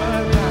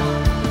heart pound.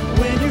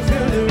 When you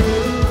feel the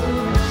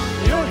room,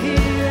 you're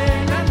here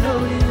and I know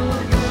you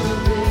are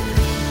moving.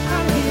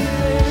 I'm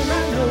here and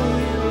I know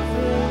you will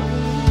feel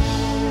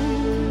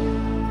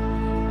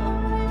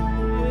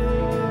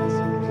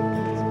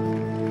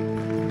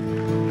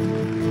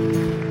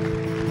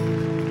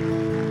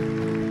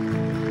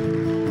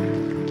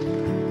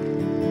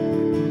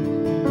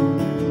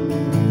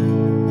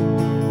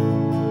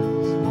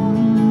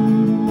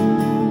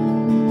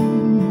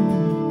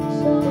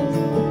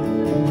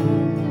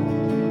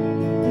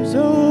There's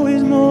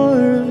always more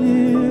of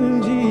you,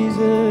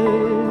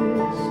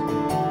 Jesus.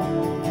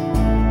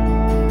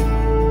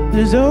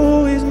 There's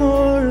always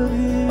more of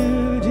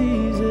you,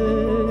 Jesus.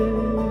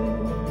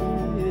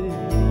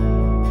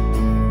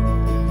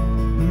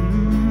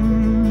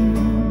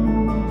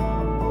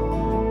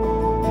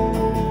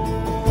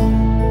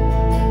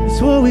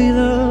 It's what we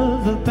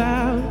love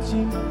about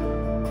you,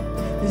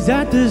 is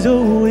that there's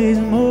always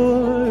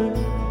more.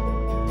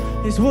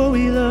 It's what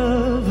we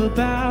love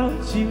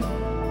about you,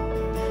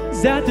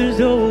 is that there's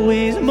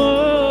always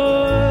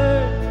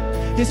more.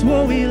 It's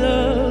what we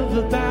love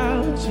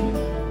about you,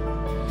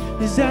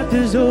 is that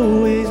there's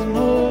always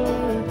more.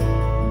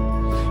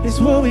 It's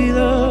what we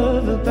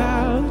love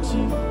about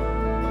you,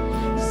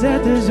 is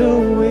that there's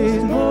always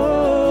more.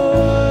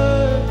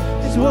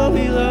 It's what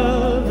we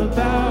love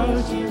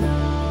about you,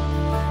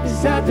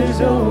 is that there's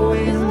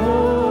always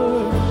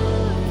more.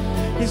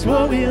 It's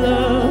what we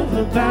love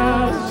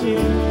about you,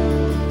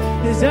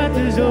 is that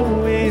there's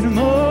always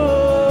more.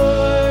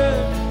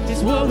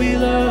 It's what we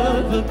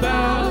love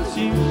about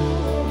you,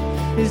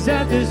 is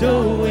that there's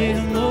always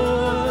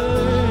more.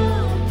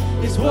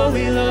 It's what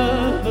we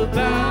love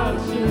about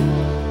you,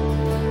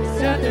 is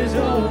that there's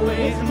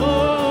always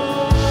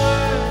more.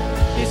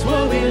 It's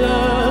what we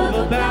love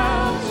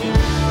about you,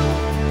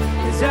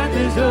 is that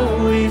there's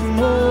always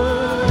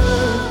more.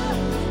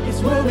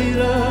 It's what we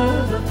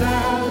love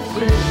about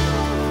you,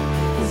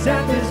 is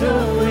that there's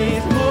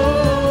always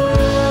more.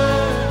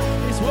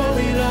 It's what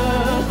we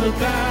love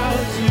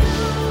about you,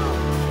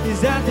 is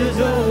that there's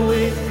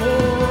always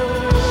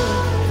more.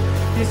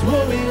 It's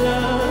what we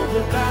love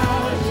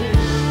about you,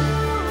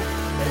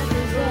 that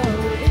there's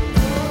always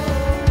more.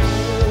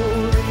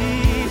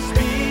 Holy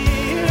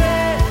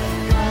Spirit,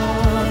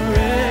 come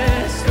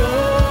rest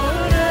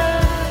on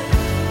us.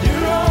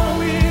 You're all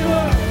we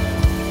want.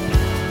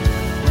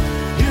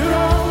 You're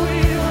all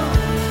we want.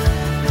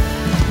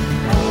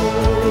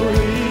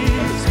 Holy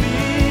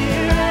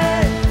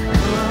Spirit,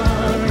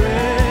 come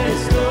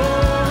rest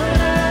on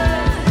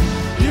us.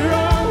 You're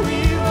all we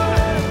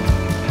want.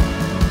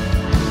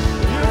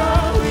 You're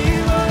all we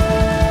want.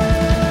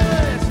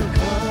 So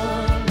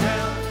come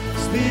down,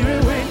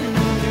 Spirit, when you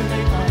move, you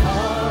make my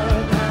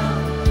heart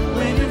pound.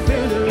 When you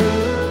feel the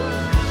room,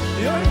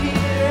 you're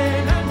here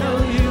and I know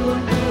you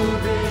are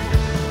moving.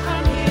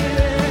 I'm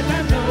here and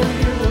I know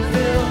you will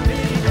feel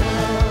me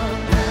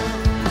come down.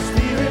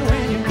 Spirit,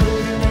 when you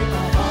move, you make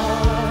my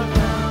heart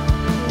pound.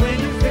 When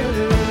you feel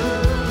the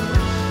room,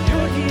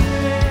 you're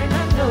here and I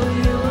know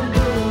you are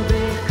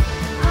moving.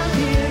 I'm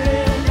here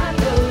and I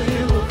know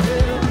you will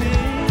feel me.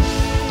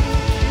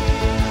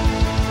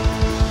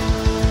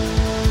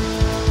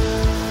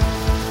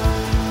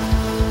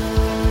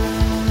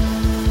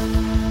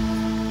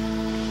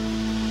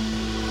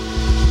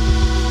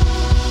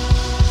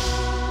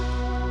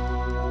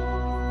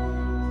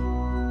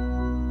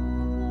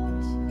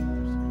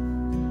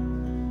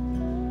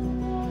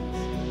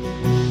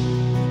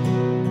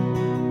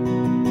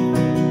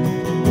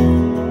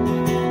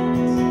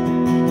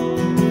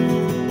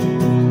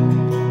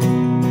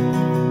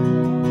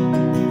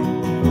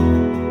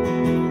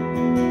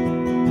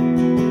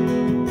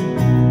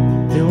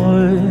 There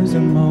was a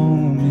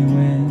moment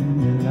when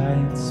the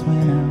lights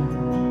went out,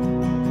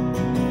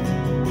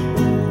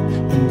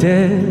 when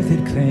death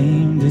had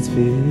claimed its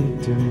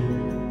victory.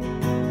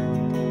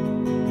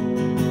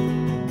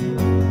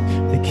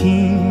 The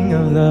King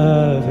of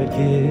Love had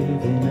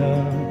given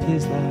up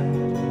his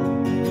life,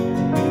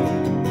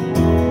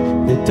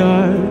 the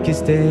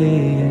darkest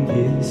day in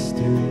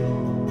history.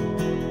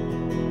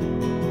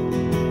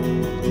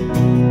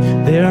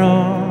 There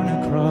on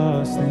a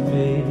cross they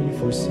made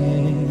for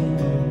sinners,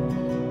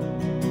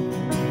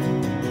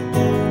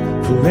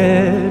 for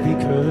every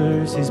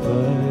curse his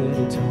blood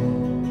atoned.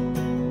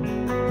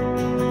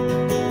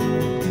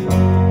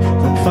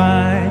 From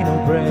final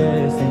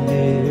breath and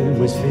it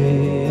was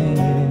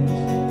finished,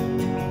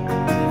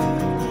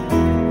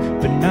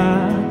 but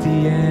not at the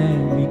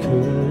end we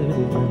could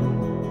have been.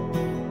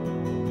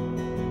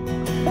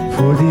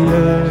 For the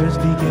earth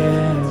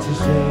began to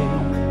shake,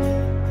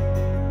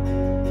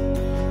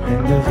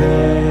 and the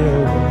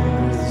veil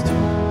was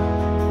torn.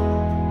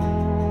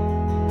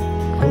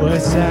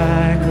 What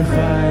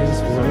sacrifice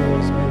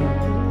was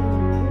made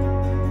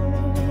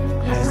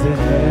as the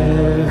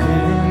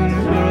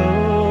heavens roll.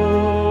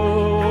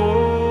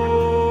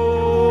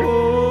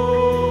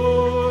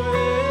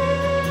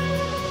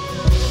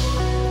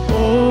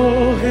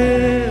 Oh,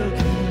 hail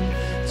King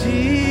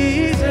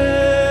Jesus.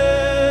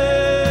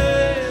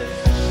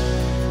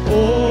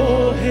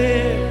 Oh,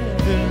 hail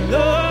the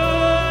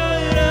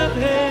Lord of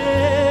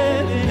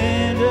heaven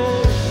and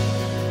earth.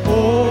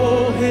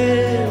 Oh,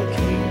 hail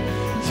King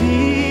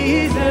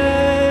Jesus.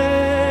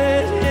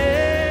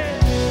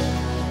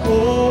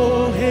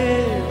 Oh,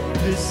 hail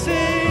the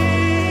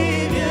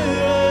Savior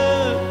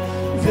of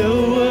the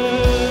world.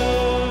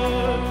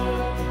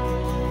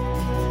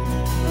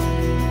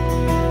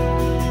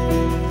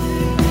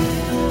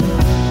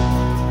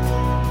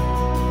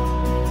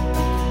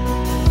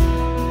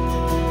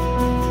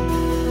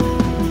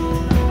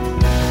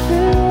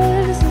 There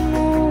was a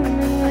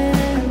moment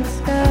when the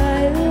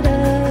sky lit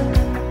up,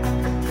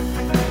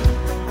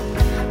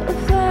 a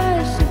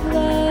flash of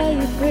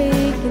light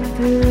breaking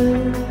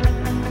through.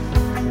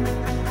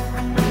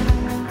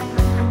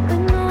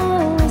 When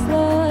all was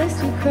lost,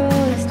 you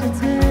crossed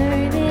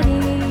eternity.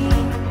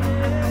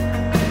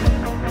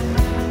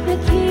 The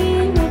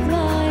King of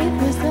life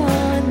was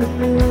on the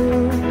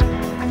move.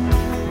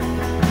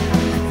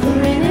 For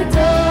in a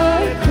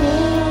dark,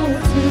 cold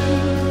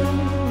tomb,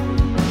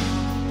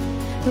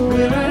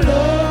 where our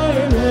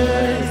Lord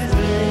was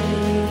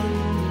slain,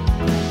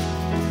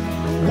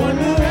 one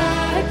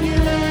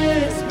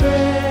miraculous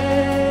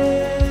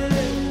breath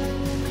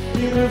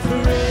in a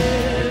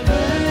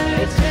forever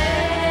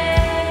change.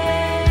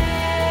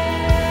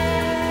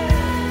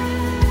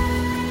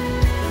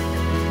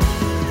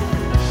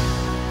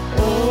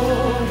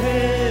 Oh,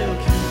 hail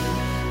King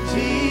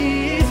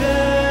Jesus.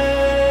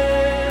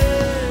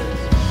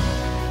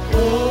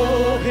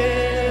 Oh,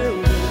 hail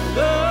the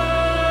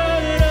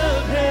Lord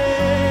of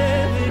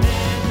heaven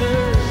and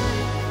earth.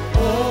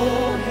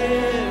 Oh,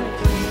 hail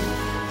King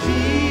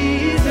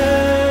Jesus.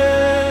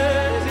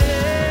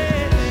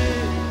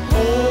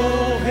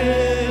 Oh,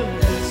 hail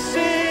the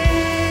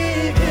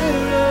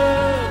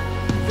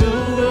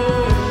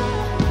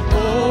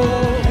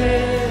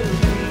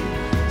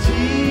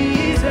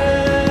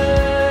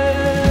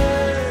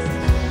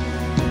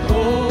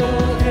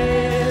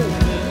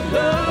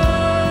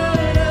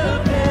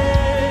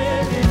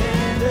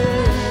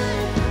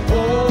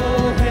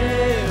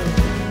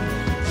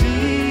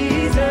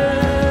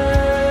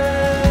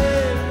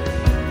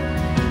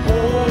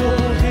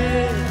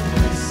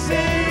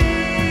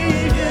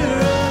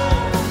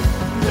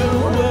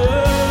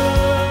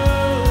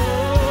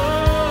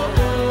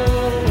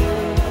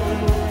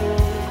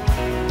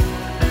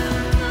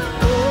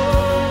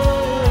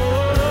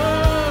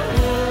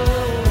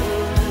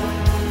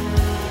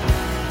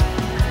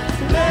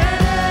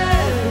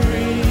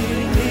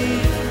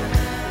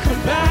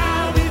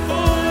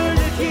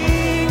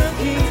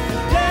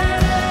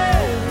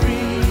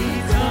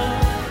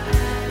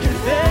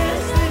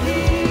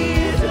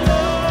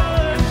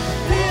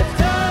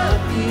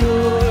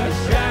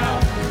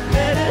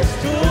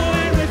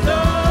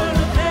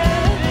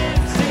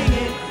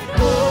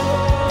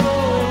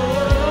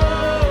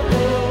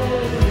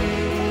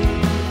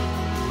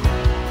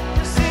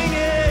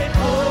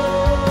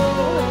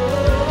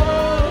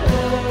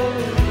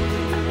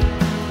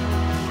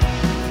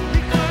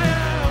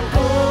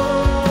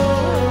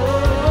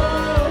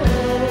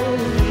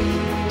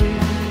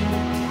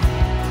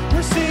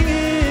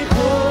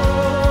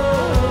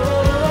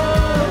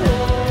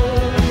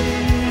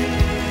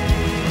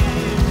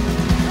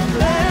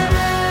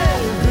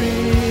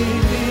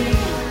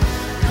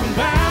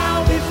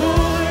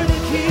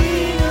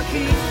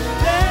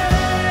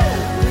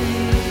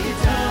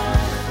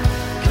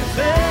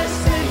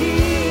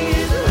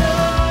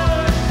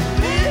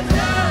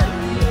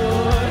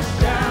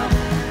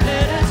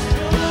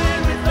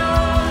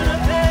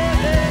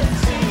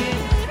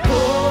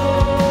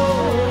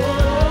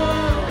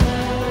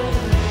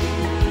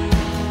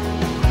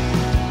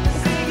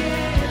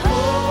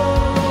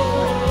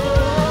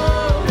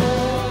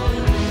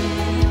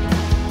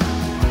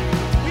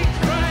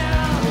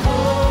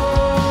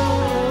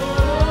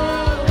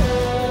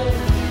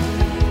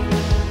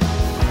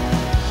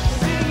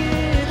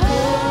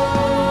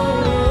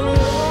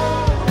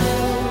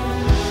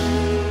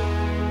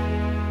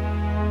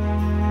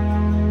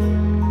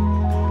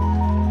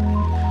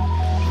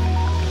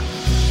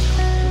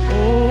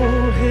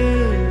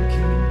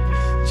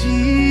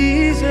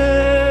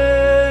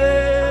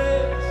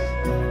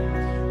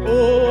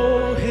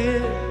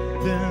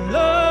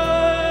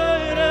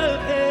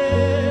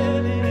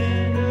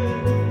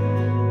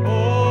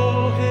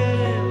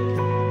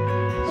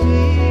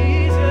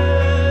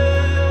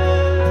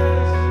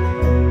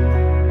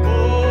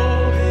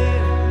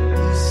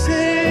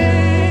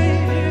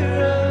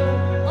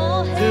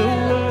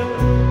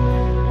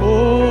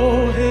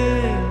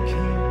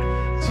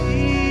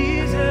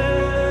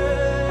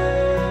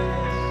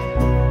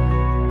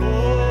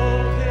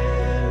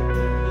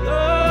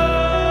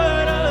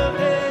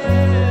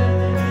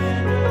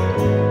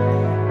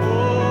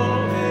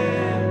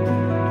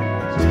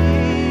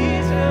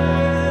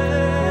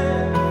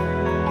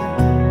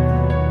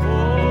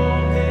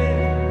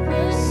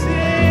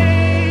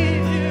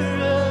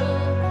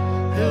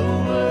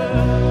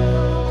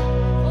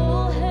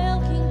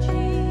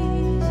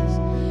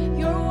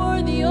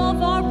worthy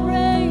of our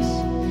praise.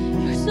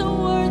 You're so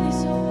worthy,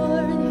 so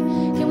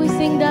worthy. Can we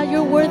sing that?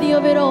 You're worthy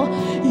of it all.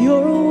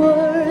 You're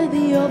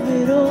worthy of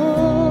it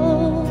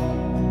all.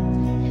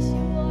 Yes, you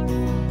are.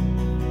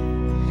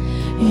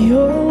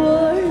 You're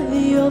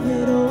worthy of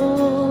it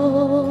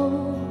all.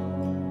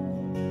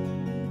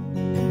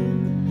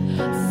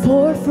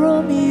 For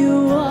from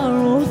you are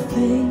all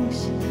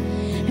things,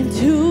 and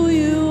to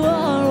you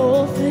are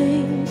all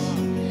things.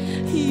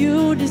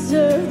 You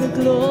deserve the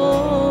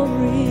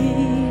glory.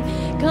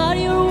 God,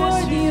 you're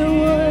worthy, you're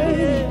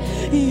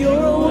worthy.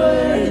 You're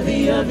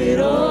worthy of it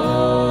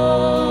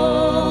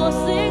all.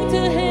 Sing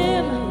to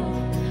him.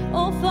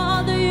 Oh,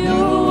 Father,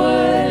 you're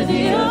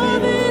worthy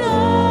of it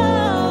all.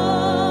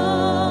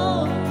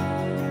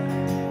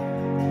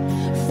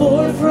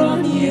 For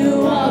from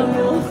you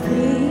are all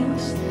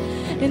things,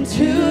 and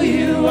to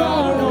you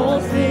are all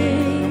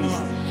things.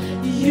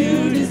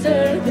 You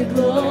deserve the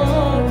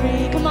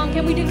glory. Come on,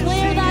 can we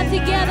declare that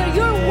together?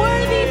 You're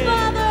worthy,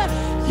 Father.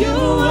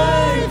 You're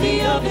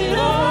worthy of it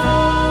all.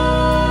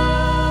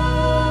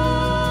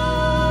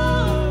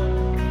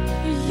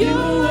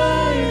 You're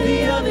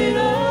worthy of it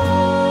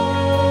all.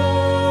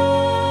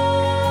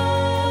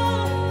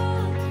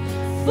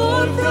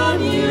 For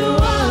from you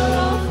are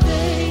all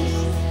things,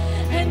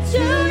 and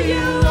to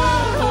you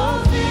are all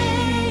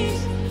things.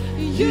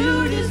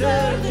 You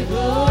deserve the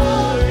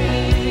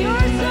glory.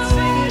 You're so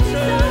worthy, so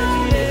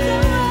worthy, so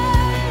worthy.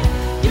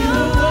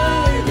 You're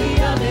worthy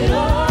of it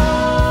all.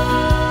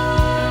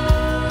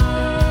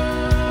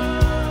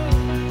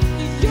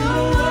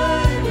 You're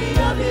worthy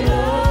of it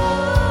all.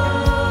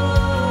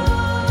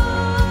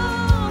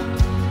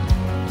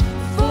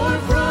 For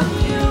from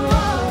you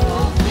are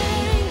all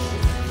things,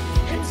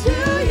 and to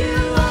you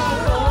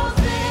are all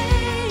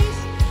things.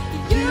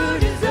 You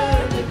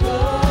deserve the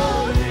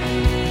glory.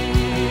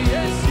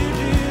 Yes, you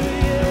do,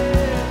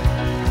 yeah.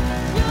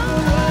 You're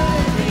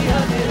worthy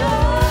of it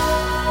all.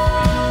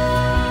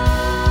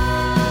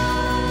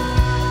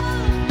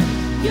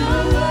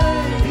 You're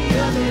worthy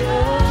of it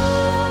all.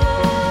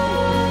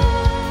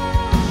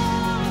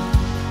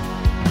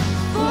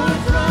 For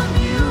from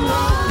you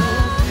are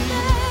all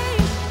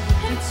things,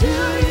 and to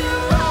you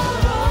are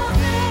all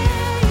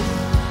things.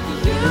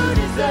 You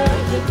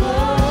deserve the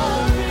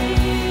glory.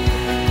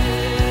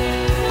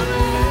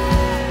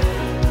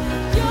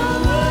 You're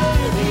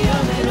worthy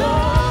of it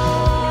all.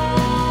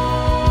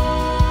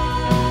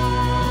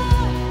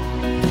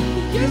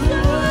 You're so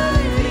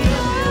worthy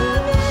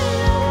of it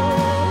all.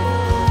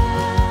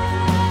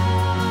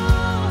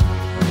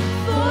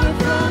 For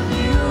from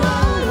you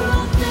are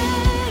all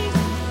things,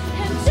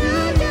 and to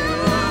you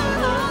are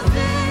all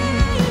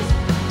things.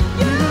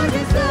 You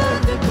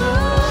deserve the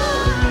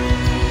glory.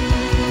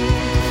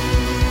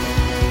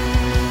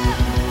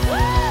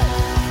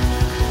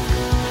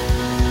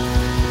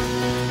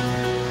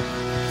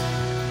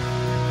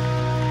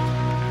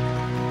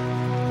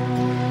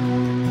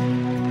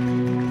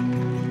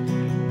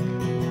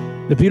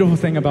 The beautiful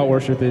thing about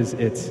worship is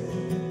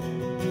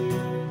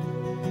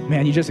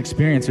man, you just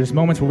experience. There's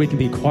moments where we can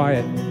be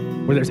quiet,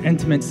 where there's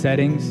intimate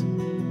settings.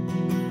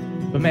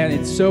 But man,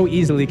 it so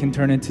easily can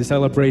turn into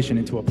celebration,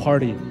 into a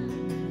party,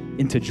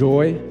 into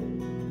joy.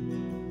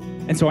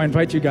 And so I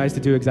invite you guys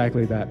to do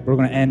exactly that. We're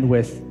going to end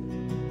with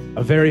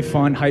a very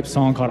fun, hype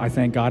song called I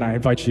Thank God. I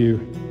invite you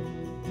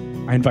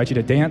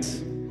to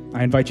dance.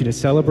 I invite you to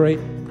celebrate.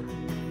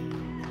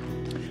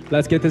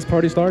 Let's get this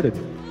party started.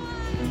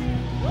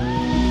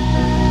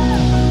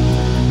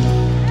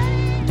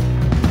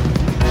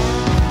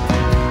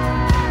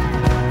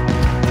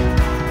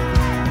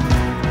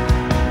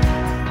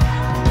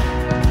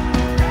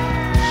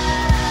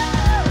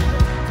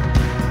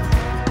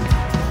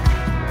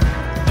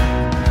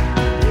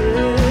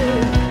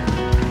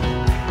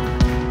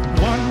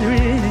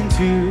 Wandering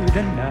into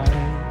the night,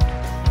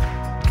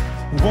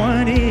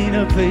 wanting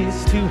a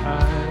place to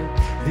hide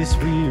this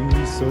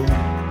weary soul,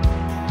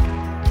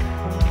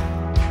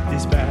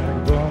 this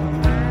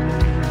backbone.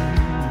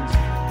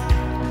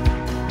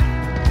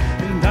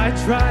 And I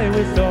try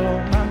with all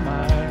my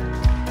might,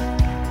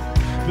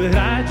 but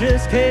I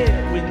just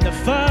can't win the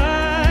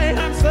fight.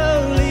 I'm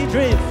slowly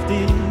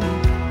drifting,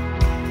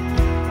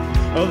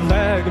 a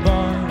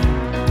vagabond.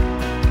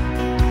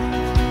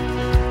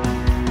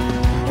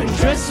 And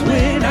just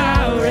when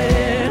I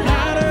ran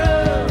out of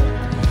road,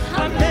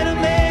 I met a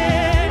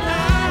man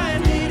I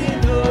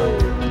didn't know.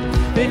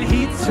 Then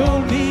he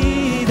told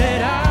me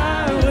that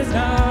I was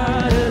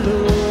not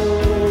alone.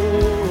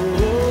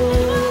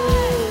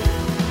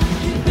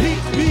 He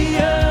picked me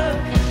up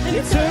and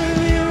he turned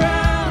me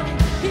around.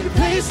 He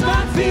placed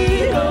my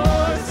feet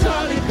on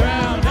solid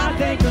ground. I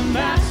thank the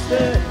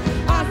Master,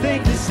 I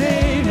thank the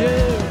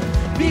Savior,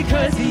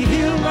 because he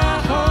healed my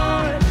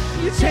heart.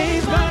 You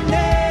changed my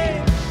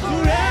name,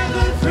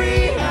 forever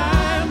free.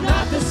 I'm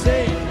not the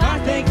same. I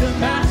thank the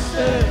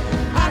Master,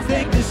 I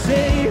thank the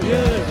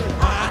Savior,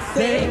 I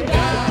thank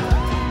God.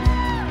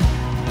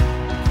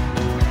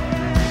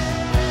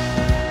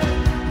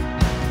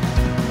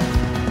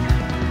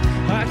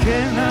 I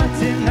cannot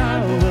deny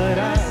what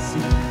I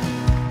see.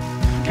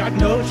 Got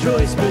no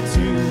choice but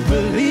to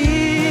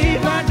believe.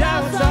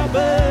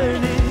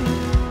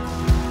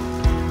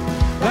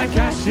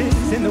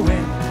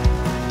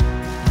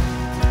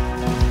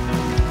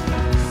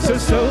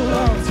 so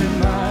long to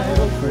my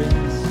old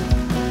friends.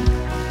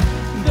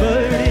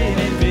 Burden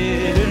and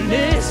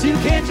bitterness, you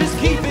can't just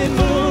keep it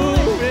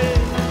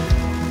moving.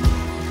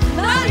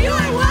 Now you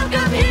are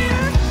welcome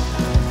here.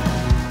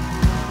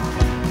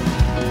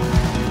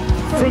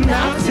 From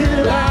now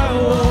till I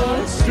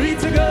walk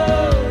streets of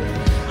gold,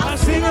 I'll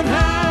sing of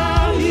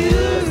how you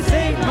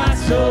saved my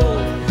soul.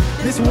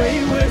 This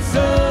wayward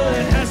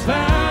son has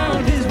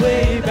found his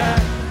way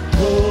back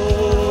home.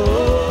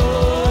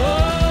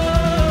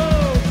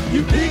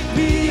 You pick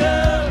me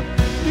up,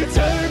 you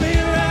turn me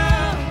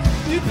around,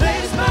 you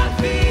place my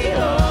feet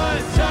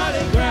on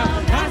solid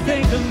ground. I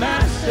thank the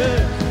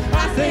Master,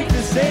 I thank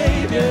the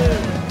Savior,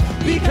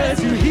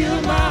 because you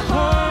healed my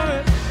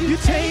heart, you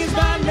changed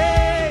my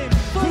name,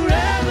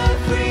 forever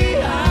free.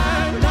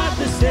 I'm not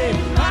the same.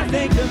 I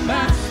thank the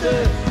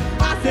Master,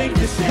 I thank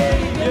the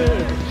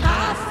Savior,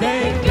 I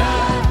thank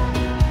God.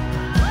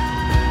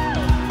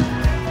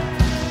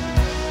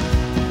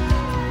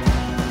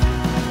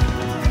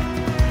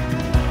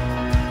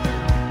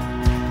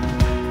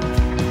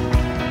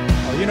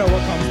 You know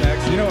what comes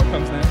next. You know what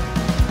comes next.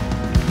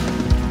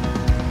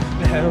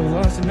 Hell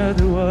lost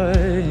another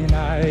one.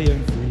 I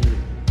am free.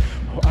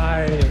 Oh,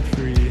 I am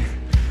free.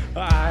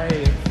 I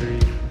am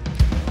free.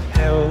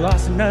 Hell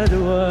lost another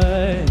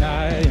one.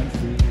 I am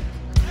free.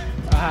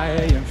 I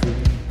am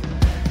free.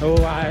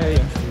 Oh, I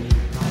am free.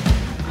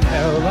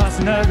 Hell lost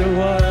another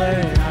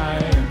one. I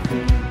am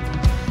free.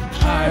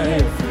 I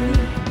am free.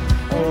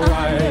 Oh,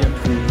 I am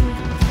free.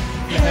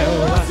 Hell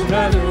lost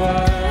another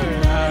one.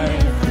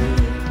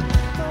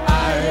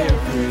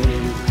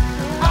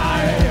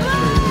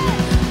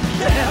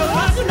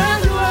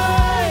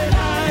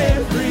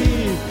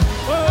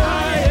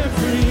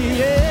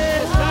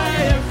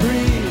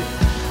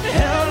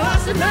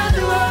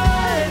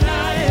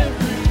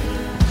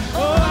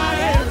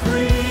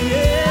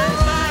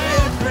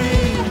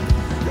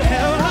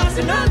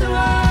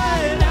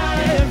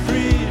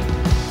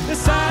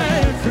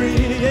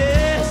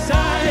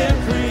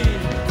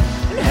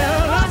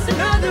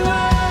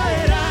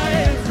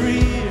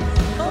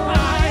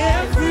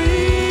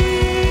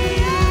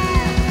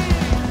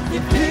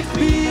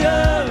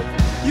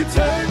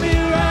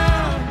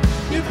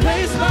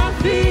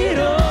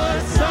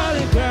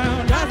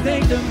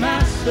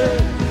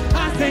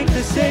 I thank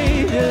the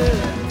Savior,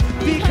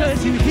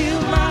 because you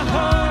healed my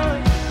heart,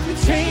 you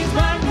changed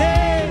my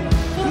name,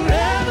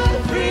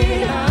 forever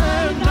free.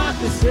 I'm not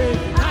the same.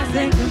 I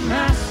thank the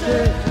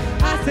Master,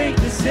 I thank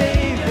the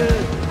Savior,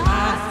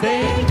 I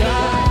thank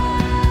God.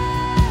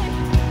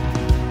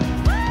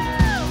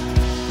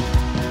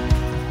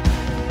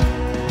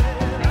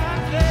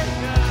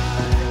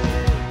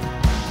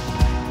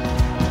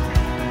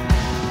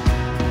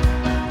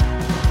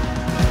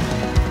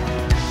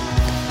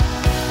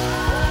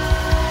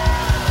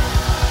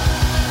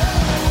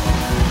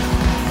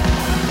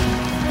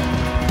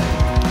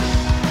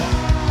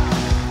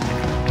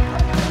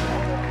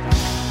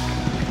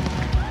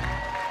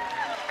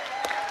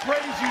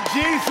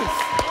 Jesus.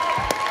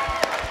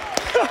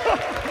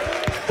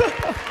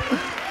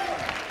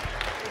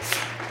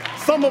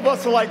 Some of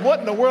us are like, what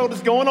in the world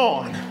is going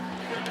on?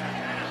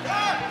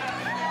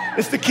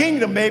 It's the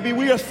kingdom, baby.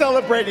 We are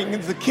celebrating.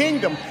 It's the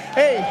kingdom.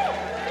 Hey,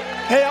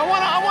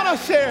 I want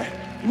to share.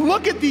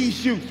 Look at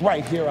these youth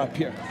right here up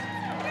here.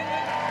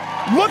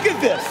 Look at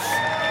this.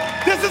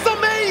 This is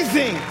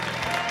amazing.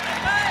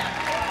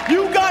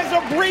 You guys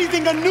are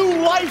breathing a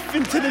new life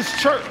into this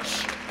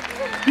church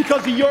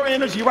because of your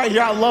energy right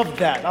here. I love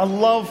that. I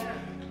love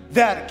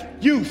that.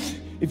 Youth,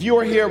 if you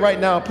are here right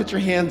now, put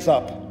your hands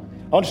up.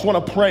 I just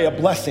want to pray a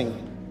blessing.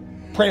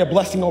 Pray a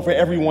blessing over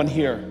everyone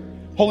here.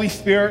 Holy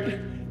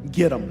Spirit,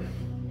 get them.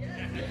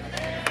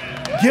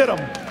 Get them.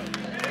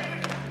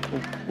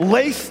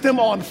 Lace them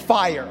on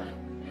fire.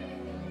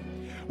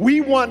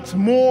 We want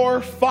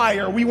more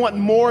fire. We want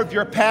more of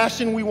your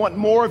passion. We want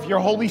more of your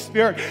Holy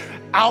Spirit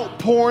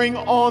outpouring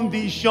on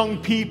these young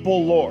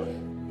people, Lord.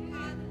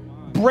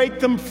 Break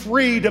them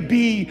free to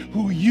be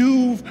who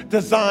you've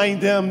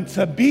designed them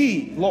to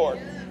be, Lord.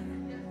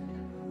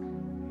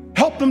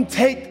 Help them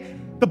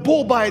take the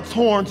bull by its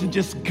horns and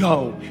just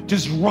go.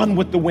 Just run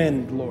with the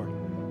wind, Lord.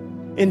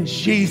 In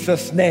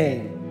Jesus'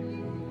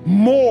 name.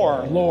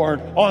 More,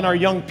 Lord, on our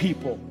young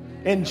people.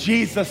 In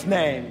Jesus'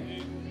 name.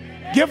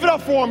 Give it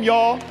up for them,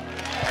 y'all.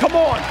 Come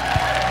on.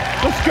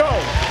 Let's go.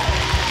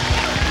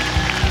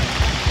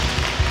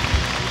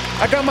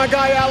 I got my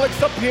guy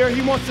Alex up here.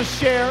 He wants to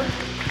share.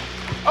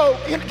 Oh,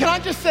 can I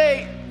just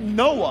say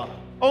Noah?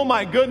 Oh,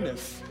 my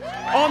goodness.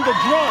 On the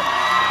drum.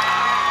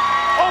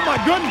 Oh, my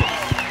goodness.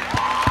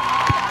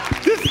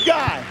 This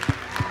guy.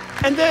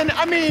 And then,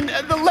 I mean,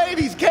 the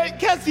ladies,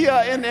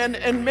 Kezia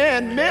and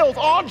man, males,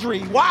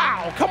 Audrey.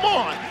 Wow, come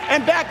on.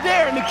 And back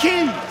there in the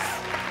keys.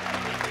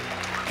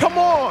 Come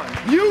on.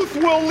 Youth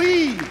will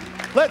lead.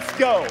 Let's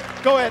go.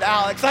 Go ahead,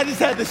 Alex. I just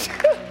had this.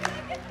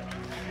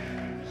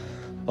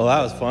 Well,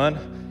 that was fun.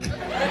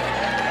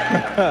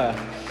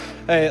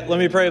 Hey, let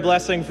me pray a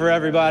blessing for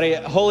everybody.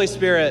 Holy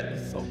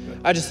Spirit,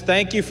 I just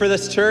thank you for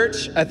this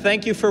church. I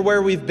thank you for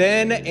where we've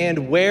been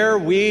and where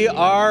we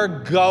are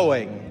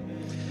going.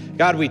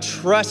 God, we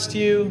trust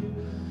you.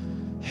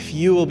 If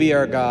you will be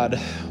our God,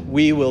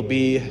 we will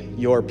be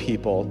your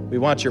people. We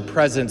want your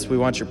presence, we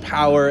want your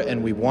power,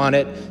 and we want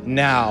it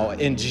now.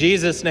 In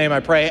Jesus' name I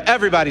pray.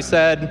 Everybody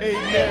said,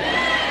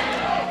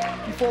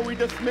 amen. Before we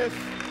dismiss,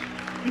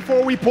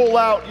 before we pull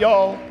out,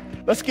 y'all,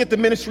 let's get the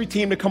ministry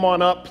team to come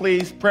on up,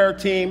 please, prayer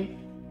team.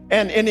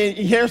 And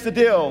here's the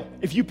deal.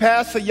 If you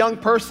pass a young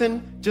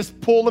person,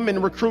 just pull them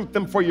and recruit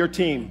them for your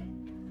team.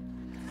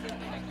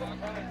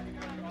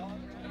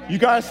 You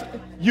guys,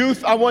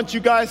 youth, I want you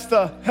guys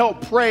to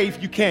help pray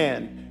if you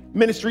can.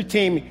 Ministry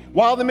team,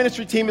 while the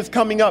ministry team is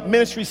coming up,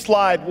 ministry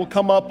slide will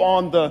come up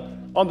on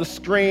the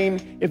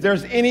screen. If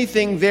there's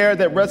anything there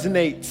that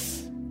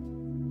resonates,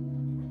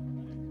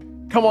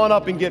 come on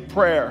up and get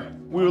prayer.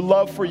 We would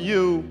love for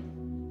you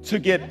to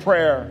get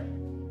prayer.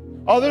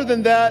 Other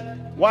than that,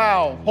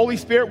 wow, Holy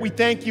Spirit, we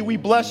thank you, we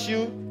bless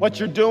you, what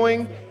you're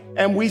doing,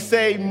 and we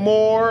say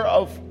more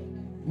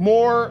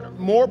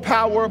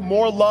power,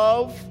 more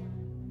love,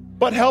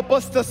 but help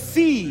us to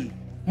see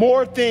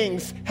more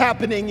things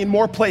happening in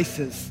more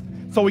places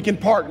so we can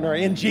partner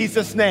in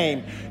Jesus'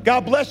 name.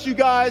 God bless you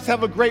guys.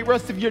 Have a great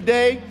rest of your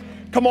day.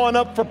 Come on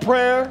up for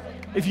prayer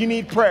if you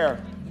need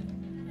prayer.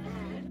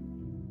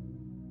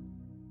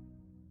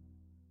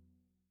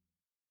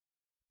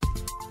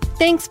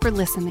 Thanks for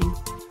listening.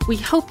 We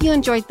hope you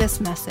enjoyed this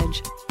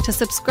message. To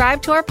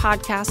subscribe to our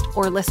podcast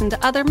or listen to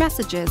other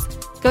messages,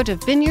 go to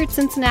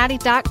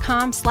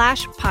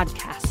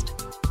vineyardcincinnati.com/podcast.